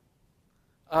frequently.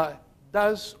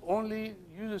 Uses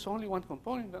only one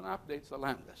component and updates the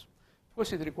lambdas. Of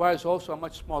course, it requires also a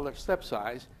much smaller step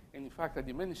size, and in fact, a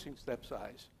diminishing step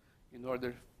size in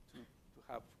order to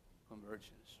have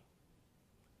convergence.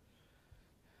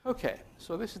 Okay,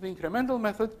 so this is the incremental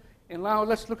method, and now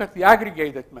let's look at the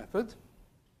aggregated method.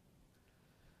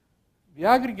 The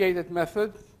aggregated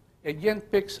method, again,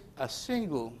 picks a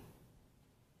single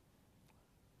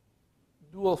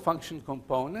dual function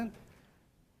component,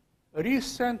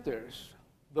 recenters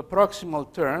the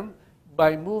proximal term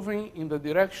by moving in the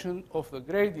direction of the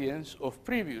gradients of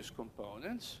previous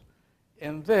components,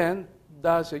 and then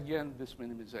does again this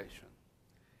minimization.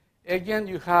 Again,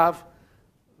 you have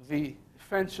the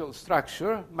differential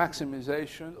structure,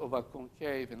 maximization of a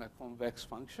concave and a convex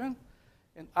function,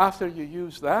 and after you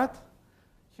use that,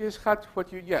 here's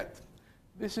what you get.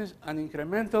 This is an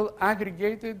incremental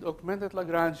aggregated augmented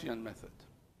Lagrangian method.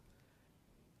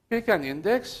 Pick an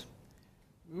index,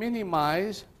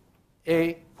 minimize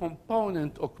a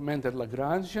component augmented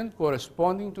Lagrangian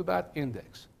corresponding to that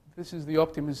index. This is the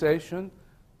optimization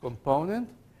component,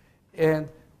 and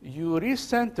you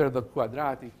recenter the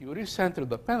quadratic, you recenter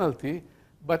the penalty,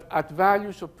 but at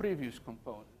values of previous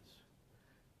components.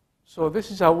 So this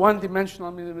is a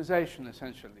one-dimensional minimization,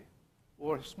 essentially,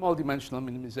 or small dimensional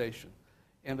minimization.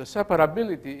 And the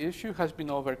separability issue has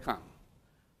been overcome.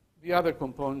 The other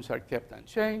components are kept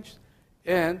unchanged,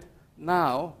 and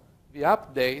now the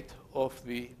update of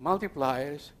the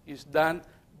multipliers is done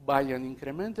by an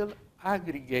incremental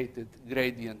aggregated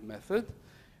gradient method,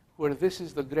 where this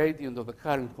is the gradient of the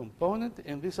current component,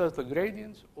 and these are the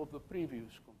gradients of the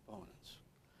previous components.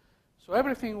 So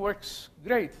everything works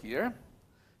great here,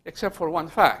 except for one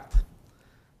fact,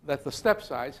 that the step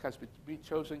size has to be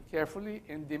chosen carefully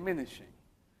and diminishing.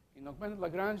 In augmented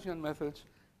Lagrangian methods,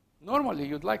 normally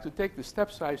you'd like to take the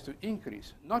step size to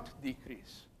increase, not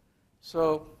decrease.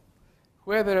 So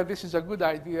whether this is a good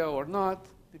idea or not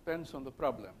depends on the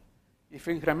problem. If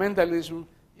incrementalism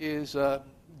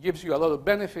gives you a lot of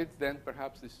benefit, then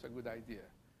perhaps this is a good idea.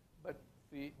 But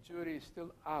the jury is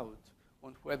still out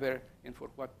on whether and for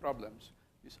what problems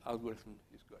this algorithm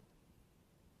is good.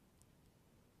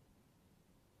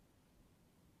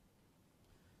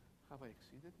 Have I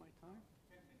exceeded my time?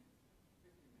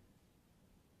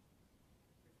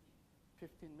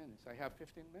 15 minutes. I have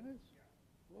 15 minutes?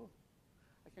 Yeah. Whoa.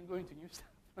 I can go into new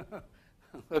stuff.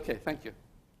 Okay, thank you.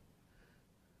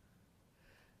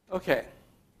 Okay.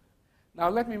 Now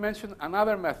let me mention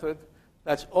another method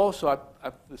that's also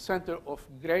at the center of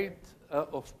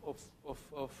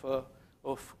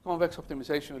of convex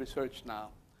optimization research now.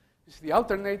 It's the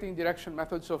alternating direction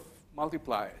methods of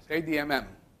multipliers, ADMM.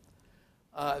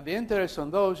 The interest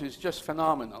on those is just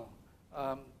phenomenal.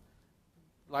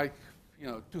 Like,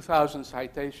 2,000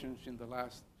 citations in the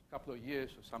last couple of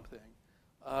years or something.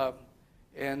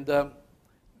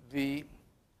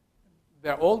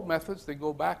 They're old methods. They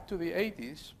go back to the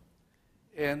 80s.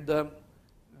 And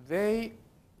they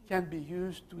can be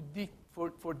used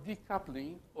for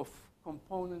decoupling of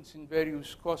components in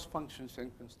various cost functions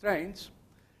and constraints.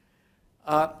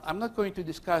 I'm not going to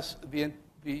discuss the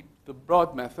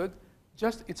broad method,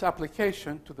 just its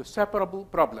application to the separable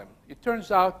problem. It turns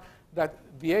out that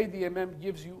the ADMM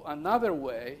gives you another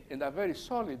way, and a very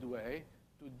solid way,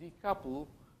 to decouple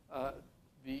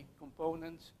the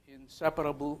components in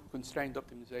separable constrained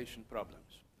optimization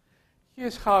problems.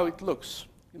 Here's how it looks.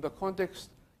 In the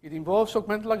context, it involves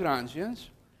augmented Lagrangians,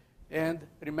 and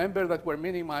remember that we're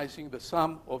minimizing the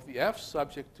sum of the f's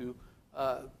subject to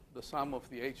the sum of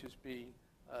the h's being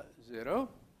 0.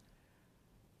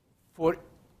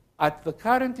 At the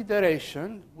current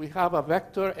iteration, we have a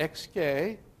vector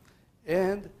xk,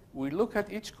 and we look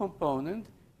at each component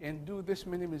and do this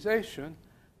minimization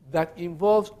that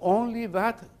involves only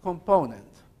that component.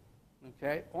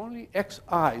 Okay? Only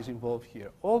xi is involved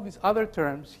here. All these other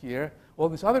terms here, all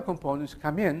these other components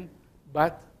come in,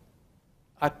 but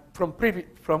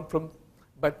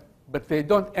but they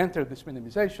don't enter this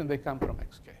minimization. They come from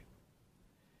xk.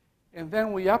 And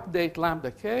then we update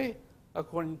lambda k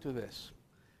according to this.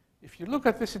 If you look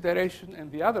at this iteration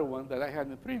and the other one that I had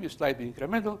in the previous slide, the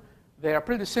incremental, they are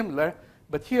pretty similar.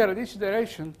 But here at each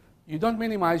iteration, you don't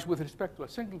minimize with respect to a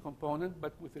single component,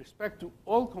 but with respect to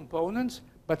all components,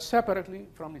 but separately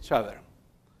from each other.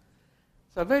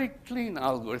 It's a very clean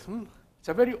algorithm. It's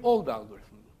a very old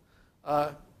algorithm.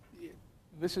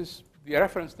 This is the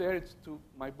reference there. It's to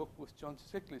my book with John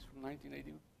Sickless from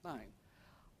 1989.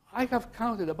 I have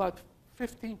counted about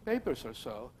 15 papers or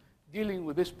so dealing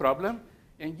with this problem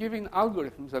and giving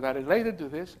algorithms that are related to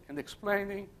this and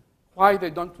explaining why they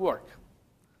don't work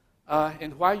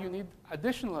and why you need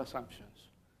additional assumptions.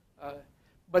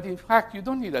 But in fact, you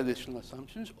don't need additional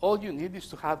assumptions. All you need is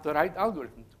to have the right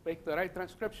algorithm, to make the right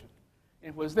transcription.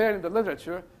 It was there in the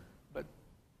literature, but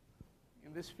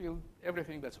in this field,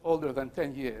 everything that's older than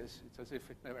 10 years, it's as if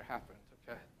it never happened,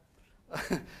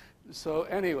 okay? So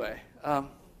anyway,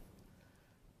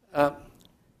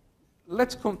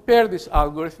 let's compare this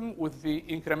algorithm with the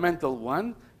incremental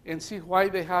one and see why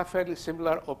they have fairly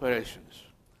similar operations.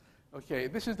 Okay,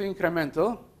 this is the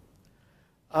incremental.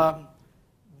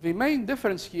 The main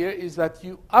difference here is that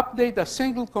you update a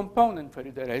single component for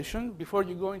iteration before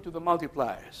you go into the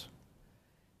multipliers.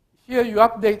 Here you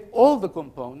update all the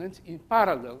components in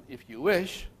parallel, if you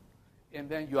wish, and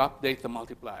then you update the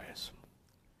multipliers.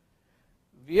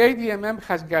 The ADMM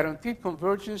has guaranteed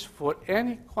convergence for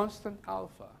any constant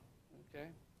alpha. Okay?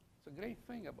 It's a great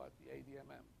thing about the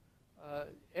ADMM.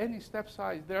 Any step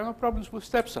size, there are no problems with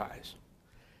step size.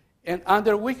 And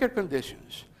under weaker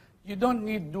conditions, you don't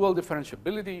need dual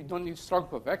differentiability, you don't need strong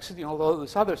convexity, and all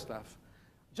this other stuff.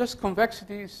 Just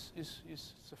convexity is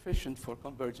sufficient for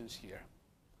convergence here.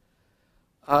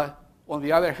 On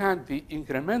the other hand, the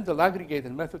incremental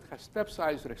aggregated method has step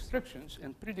size restrictions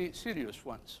and pretty serious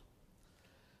ones.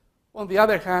 On the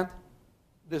other hand,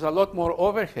 there's a lot more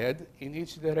overhead in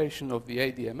each iteration of the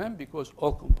ADMM because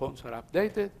all components are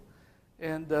updated,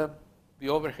 and the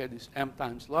overhead is m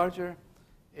times larger,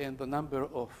 and the number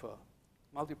of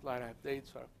multiplier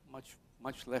updates are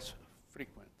much less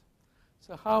frequent.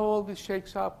 So how all this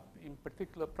shakes up in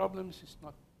particular problems is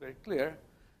not very clear,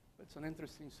 but it's an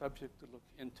interesting subject to look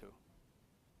into.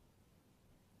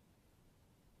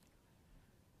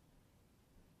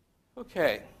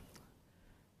 Okay.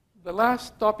 The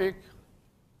last topic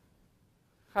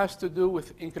has to do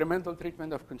with incremental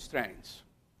treatment of constraints.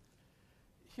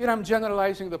 Here I'm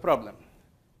generalizing the problem.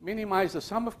 Minimize the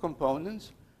sum of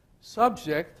components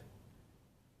subject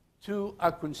to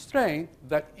a constraint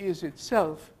that is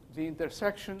itself the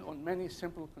intersection on many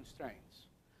simple constraints.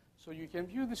 So you can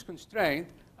view this constraint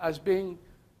as being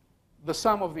the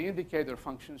sum of the indicator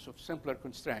functions of simpler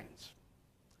constraints.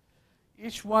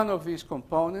 Each one of these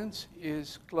components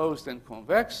is closed and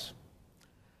convex.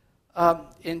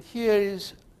 And here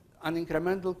is an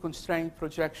incremental constraint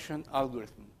projection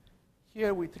algorithm.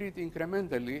 Here we treat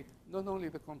incrementally not only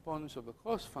the components of the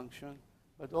cost function,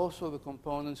 but also the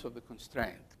components of the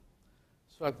constraint.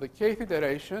 So at the kth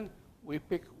iteration, we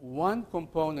pick one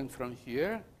component from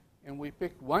here, and we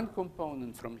pick one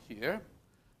component from here,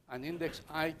 an index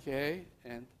ik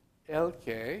and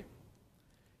lk,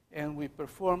 and we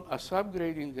perform a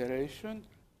subgradient iteration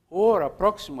or a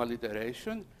proximal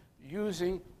iteration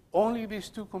using only these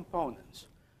two components.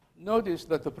 Notice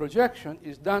that the projection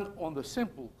is done on the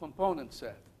simple component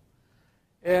set.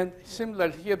 And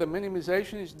similarly here, the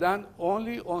minimization is done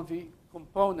only on the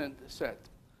component set.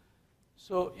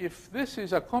 So if this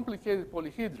is a complicated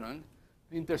polyhedron,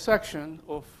 the intersection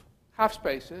of half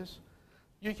spaces,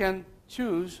 you can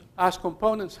choose as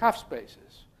components half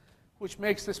spaces, which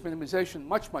makes this minimization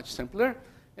much simpler,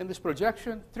 and this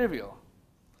projection trivial.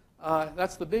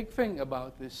 That's the big thing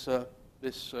about this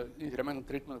incremental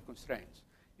treatment of constraints.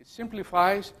 It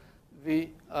simplifies the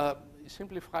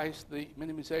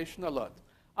minimization a lot.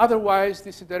 Otherwise,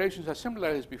 these iterations are similar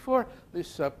as before.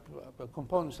 This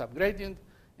component subgradient,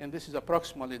 and this is a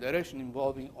proximal iteration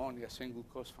involving only a single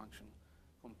cost function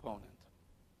component.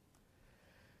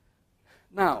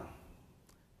 Now,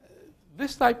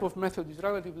 this type of method is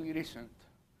relatively recent.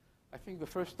 I think the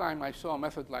first time I saw a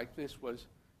method like this was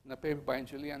in a paper by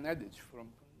Angelia Nedic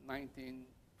from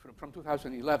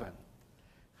 2011.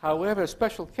 However,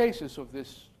 special cases of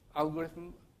this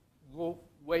algorithm go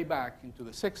way back into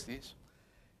the 60s.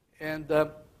 And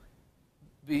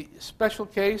the special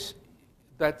case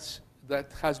that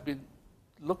has been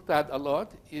looked at a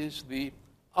lot is the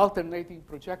alternating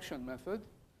projection method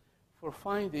for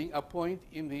finding a point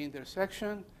in the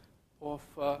intersection of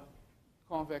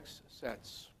convex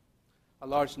sets, a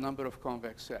large number of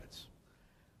convex sets.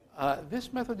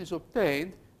 This method is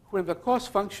obtained when the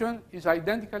cost function is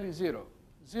identically zero.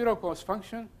 Zero cost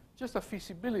function, just a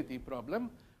feasibility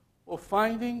problem of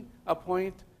finding a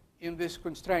point in these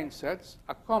constraint sets,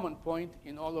 a common point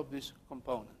in all of these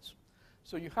components.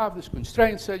 So you have this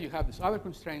constraint set, you have this other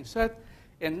constraint set,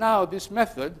 and now this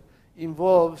method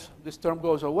involves, this term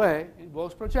goes away,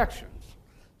 involves projections.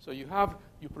 So you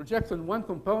project on one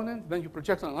component, then you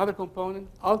project on another component.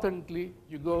 Alternately,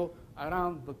 you go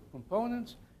around the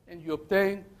components, and you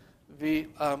obtain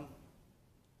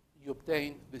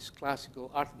this classical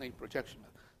alternating projection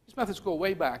method. These methods go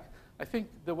way back. I think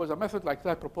there was a method like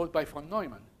that proposed by von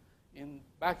Neumann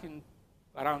back in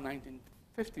around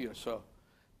 1950 or so.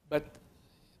 But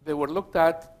they were looked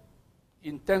at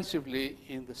intensively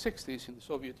in the 60s in the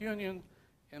Soviet Union,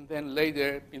 and then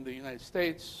later in the United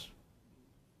States.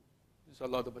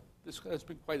 This has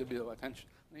been quite a bit of attention.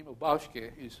 The name of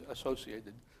Bauschke is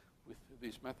associated with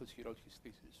these methods. He wrote his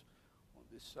thesis on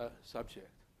this subject.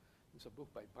 There's a book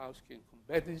by Bauschke and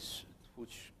Convex,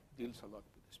 which deals a lot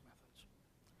with these methods.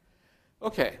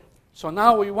 Okay, so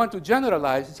now we want to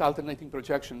generalize these alternating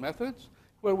projection methods,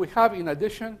 where we have, in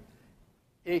addition,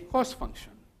 a cost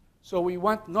function. So we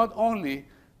want not only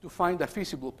to find a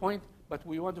feasible point, but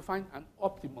we want to find an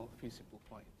optimal feasible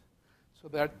point. So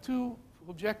there are two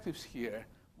objectives here.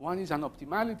 One is an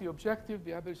optimality objective,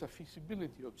 the other is a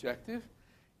feasibility objective,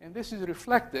 and this is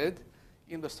reflected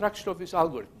in the structure of these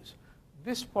algorithms.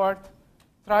 This part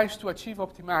tries to achieve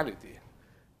optimality.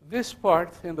 This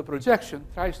part in the projection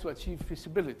tries to achieve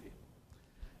feasibility.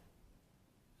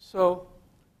 So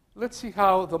let's see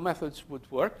how the methods would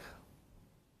work.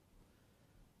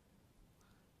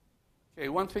 Okay,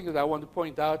 one thing that I want to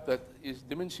point out that is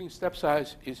diminishing step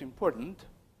size is important.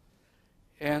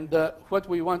 And what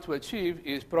we want to achieve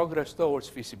is progress towards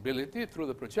feasibility through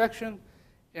the projection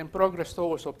and progress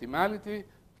towards optimality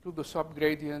through the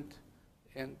subgradient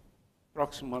and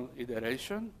proximal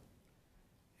iteration.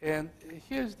 And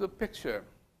here's the picture.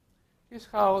 Here's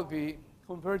how the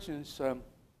convergence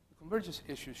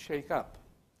issues shake up.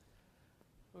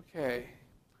 Okay,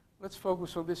 let's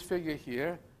focus on this figure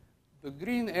here. The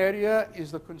green area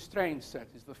is the constraint set,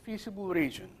 is the feasible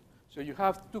region. So you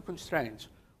have two constraints.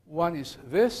 One is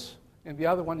this, and the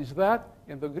other one is that,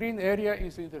 and the green area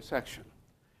is the intersection.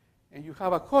 And you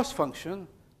have a cost function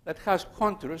that has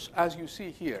contours, as you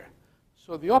see here.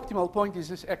 So the optimal point is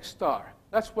this x star.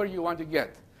 That's where you want to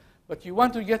get. But you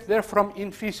want to get there from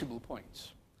infeasible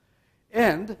points.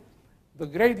 And the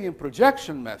gradient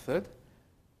projection method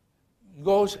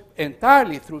goes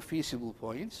entirely through feasible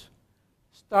points,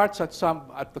 starts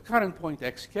at the current point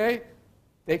xk,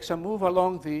 takes a move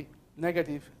along the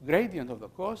negative gradient of the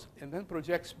cost, and then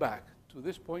projects back to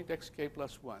this point xk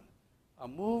plus 1. A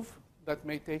move that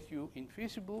may take you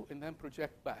infeasible and then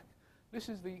project back. This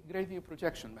is the gradient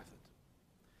projection method.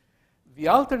 The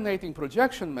alternating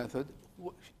projection method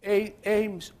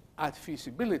aims at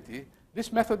feasibility.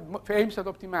 This method aims at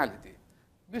optimality.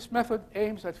 This method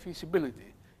aims at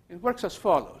feasibility. It works as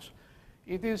follows.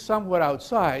 It is somewhere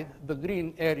outside the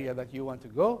green area that you want to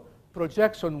go,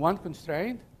 projects on one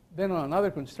constraint, then on another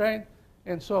constraint,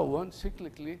 and so on,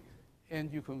 cyclically,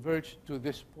 and you converge to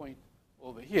this point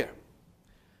over here.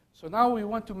 So now we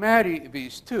want to marry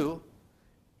these two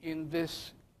in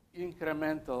this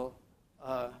incremental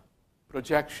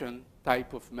projection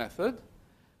type of method.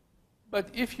 But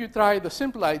if you try the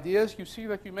simple ideas, you see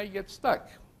that you may get stuck.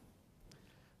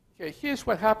 Okay, here's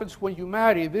what happens when you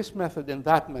marry this method and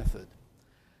that method.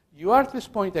 You are at this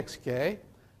point xk,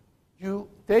 you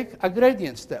take a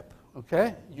gradient step.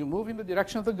 Okay, you move in the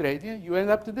direction of the gradient, you end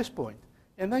up to this point,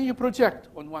 and then you project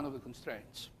on one of the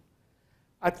constraints.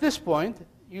 At this point,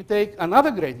 you take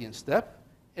another gradient step,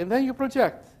 and then you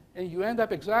project, and you end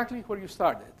up exactly where you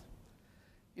started.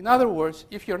 In other words,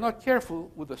 if you're not careful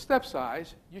with the step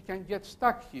size, you can get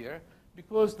stuck here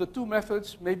because the two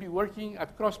methods may be working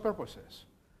at cross purposes.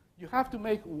 You have to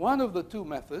make one of the two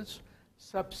methods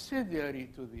subsidiary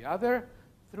to the other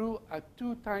through a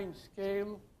 2-time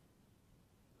scale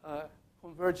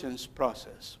convergence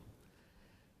process.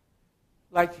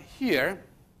 Like here,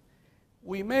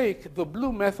 we make the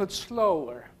blue method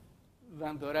slower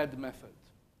than the red method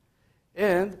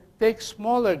and take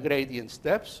smaller gradient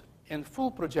steps and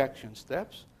full projection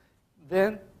steps.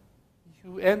 Then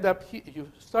you end up here,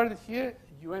 you started here,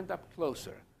 you end up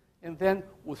closer. And then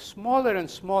with smaller and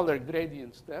smaller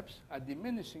gradient steps, a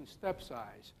diminishing step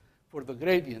size for the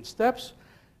gradient steps,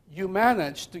 you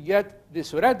manage to get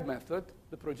this red method,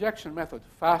 the projection method,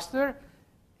 faster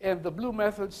And the blue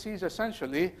method sees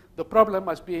essentially the problem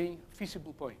as being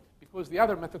feasible point, because the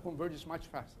other method converges much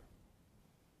faster.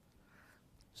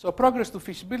 So progress to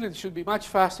feasibility should be much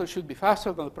faster, should be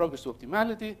faster than the progress to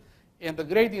optimality, and the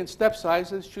gradient step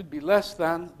sizes should be less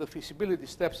than the feasibility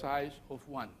step size of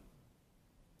 1.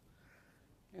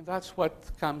 And that's what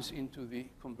comes into the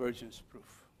convergence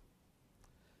proof.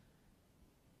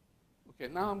 Okay,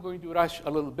 now I'm going to rush a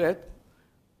little bit.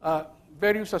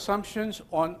 Various assumptions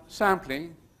on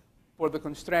sampling for the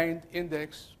constrained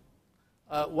index.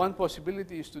 One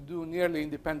possibility is to do nearly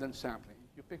independent sampling.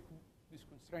 You pick these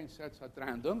constraint sets at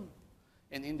random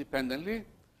and independently.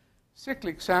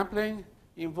 Cyclic sampling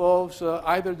involves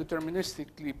either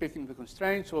deterministically picking the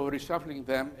constraints or reshuffling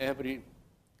them at every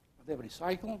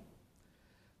cycle.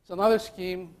 It's another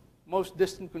scheme, most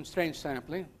distant constraint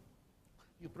sampling.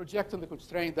 You project on the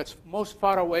constraint that's most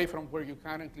far away from where you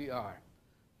currently are.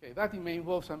 Okay, that may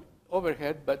involve some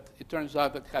overhead, but it turns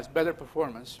out that it has better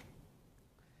performance,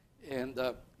 and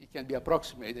it can be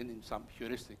approximated in some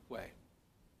heuristic way.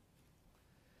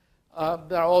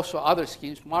 There are also other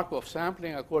schemes, Markov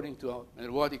sampling according to an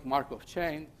ergodic Markov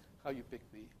chain, how you pick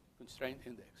the constraint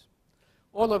index.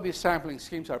 All of these sampling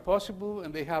schemes are possible,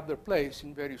 and they have their place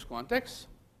in various contexts.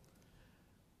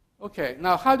 Okay,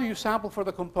 now how do you sample for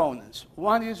the components?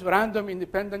 One is random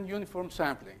independent uniform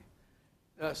sampling.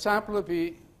 Sample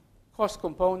the cost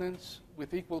components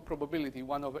with equal probability,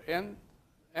 1 over m,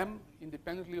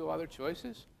 independently of other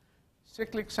choices.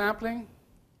 Cyclic sampling,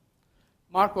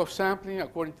 Markov sampling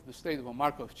according to the state of a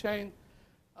Markov chain.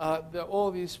 There are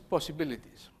all these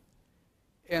possibilities.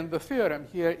 And the theorem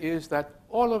here is that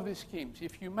all of these schemes,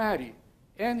 if you marry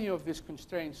any of these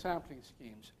constrained sampling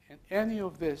schemes and any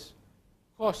of these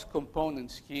cost component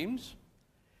schemes,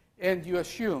 and you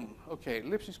assume, okay,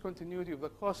 Lipschitz continuity of the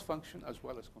cost function as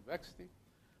well as convexity,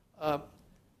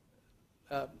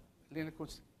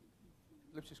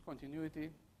 Lipschitz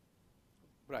continuity,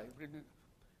 right,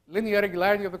 linear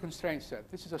regularity of the constraint set.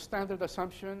 This is a standard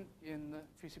assumption in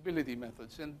feasibility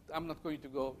methods, and I'm not going to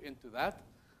go into that.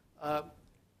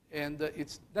 And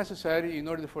it's necessary in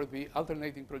order for the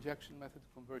alternating projection method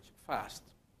to converge fast.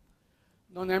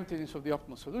 Non-emptiness of the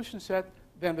optimal solution set,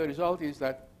 then the result is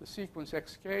that the sequence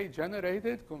xk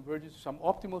generated converges to some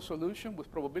optimal solution with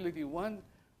probability 1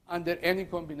 under any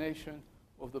combination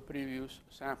of the previous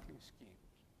sampling schemes.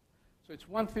 So it's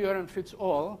one theorem fits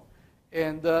all,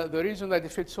 and the reason that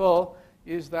it fits all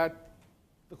is that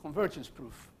the convergence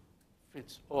proof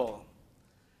fits all.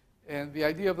 And the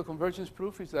idea of the convergence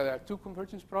proof is that there are two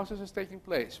convergence processes taking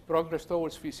place. Progress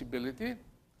towards feasibility,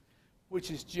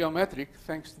 which is geometric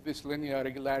thanks to this linear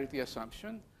regularity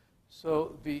assumption.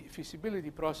 So the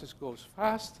feasibility process goes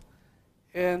fast,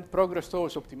 and progress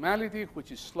towards optimality,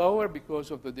 which is slower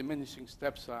because of the diminishing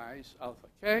step size, alpha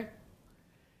k.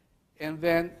 And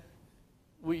then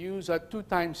we use a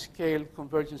 2-time scale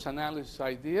convergence analysis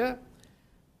idea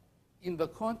in the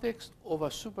context of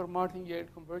a super martingale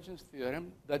convergence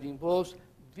theorem that involves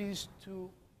these two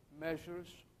measures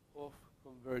of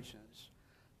convergence.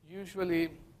 Usually,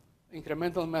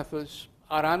 incremental methods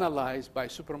are analyzed by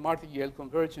super martingale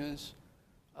convergence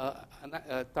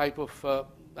type of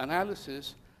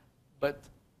analysis, but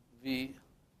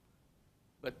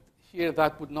here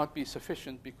that would not be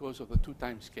sufficient because of the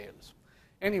 2-time scales.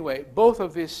 Anyway, both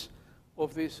of these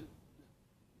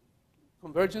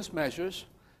convergence measures,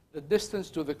 the distance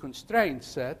to the constraint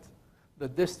set, the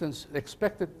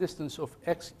expected distance of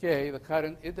xk, the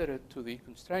current iterate to the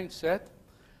constraint set,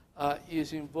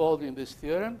 is involved in this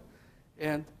theorem.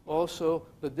 And also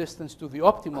the distance to the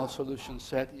optimal solution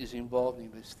set is involved in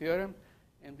this theorem.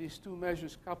 And these two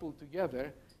measures coupled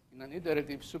together in an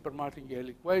iterative super martingale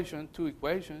equation, two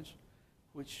equations,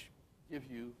 which give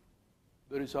you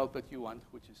the result that you want,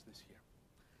 which is this here.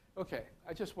 Okay,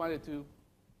 I just wanted to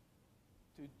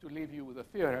leave you with a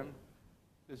theorem.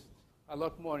 There's a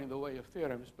lot more in the way of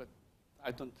theorems, but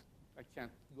I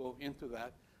can't go into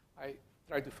that. I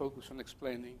try to focus on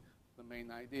explaining the main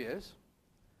ideas.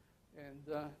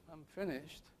 And I'm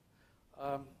finished.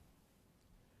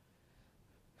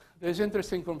 There's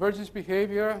interesting convergence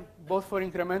behavior, both for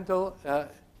incremental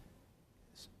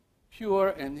pure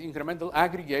and incremental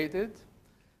aggregated.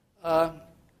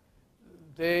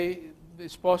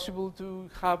 It's possible to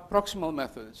have proximal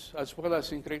methods as well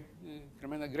as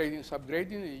incremental gradient,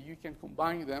 subgradient. You can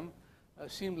combine them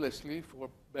seamlessly for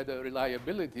better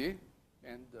reliability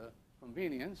and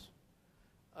convenience.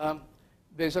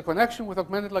 There's a connection with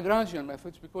augmented Lagrangian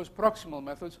methods because proximal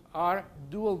methods are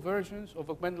dual versions of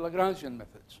augmented Lagrangian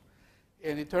methods.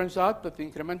 And it turns out that the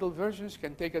incremental versions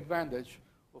can take advantage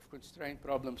of constraint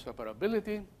problem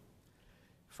separability.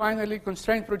 Finally,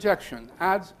 constraint projection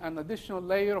adds an additional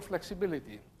layer of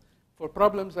flexibility for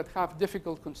problems that have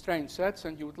difficult constraint sets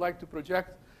and you would like to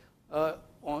project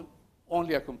on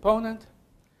only a component.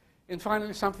 And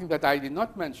finally, something that I did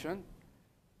not mention,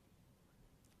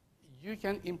 you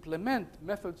can implement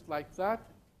methods like that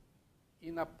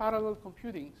in a parallel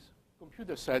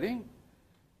computer setting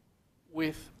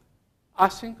with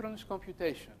asynchronous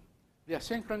computation. The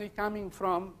asynchrony coming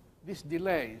from these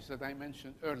delays that I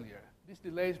mentioned earlier. These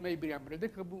delays may be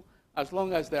unpredictable. As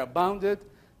long as they are bounded,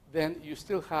 then you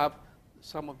still have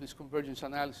some of this convergence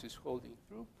analysis holding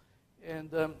through.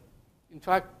 And in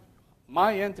fact,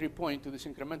 my entry point to these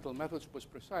incremental methods was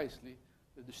precisely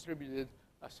the distributed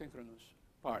asynchronous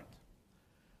part.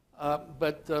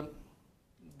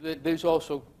 There's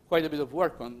also quite a bit of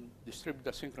work on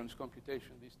distributed asynchronous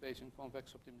computation these days in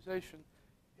convex optimization,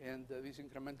 and these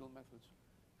incremental methods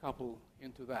couple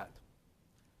into that.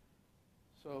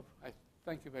 So I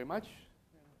thank you very much.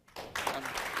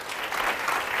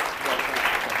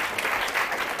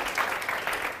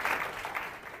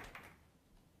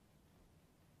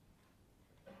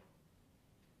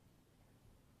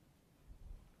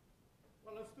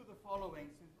 Well, let's do the following.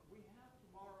 Since we have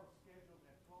tomorrow scheduled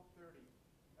at 12:30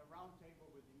 a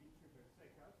roundtable with Dimitri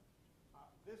Bertsekas.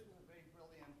 This was a very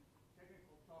brilliant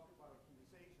technical talk about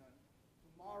optimization.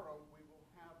 Tomorrow we will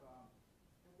have a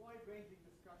wide-ranging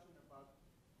discussion about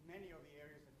many of the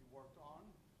areas that you worked on,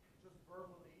 just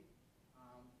verbally.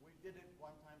 We did it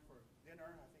one time for dinner,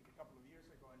 I think a couple of years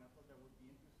ago, and I thought that would be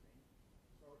interesting.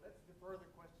 So let's defer the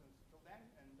questions.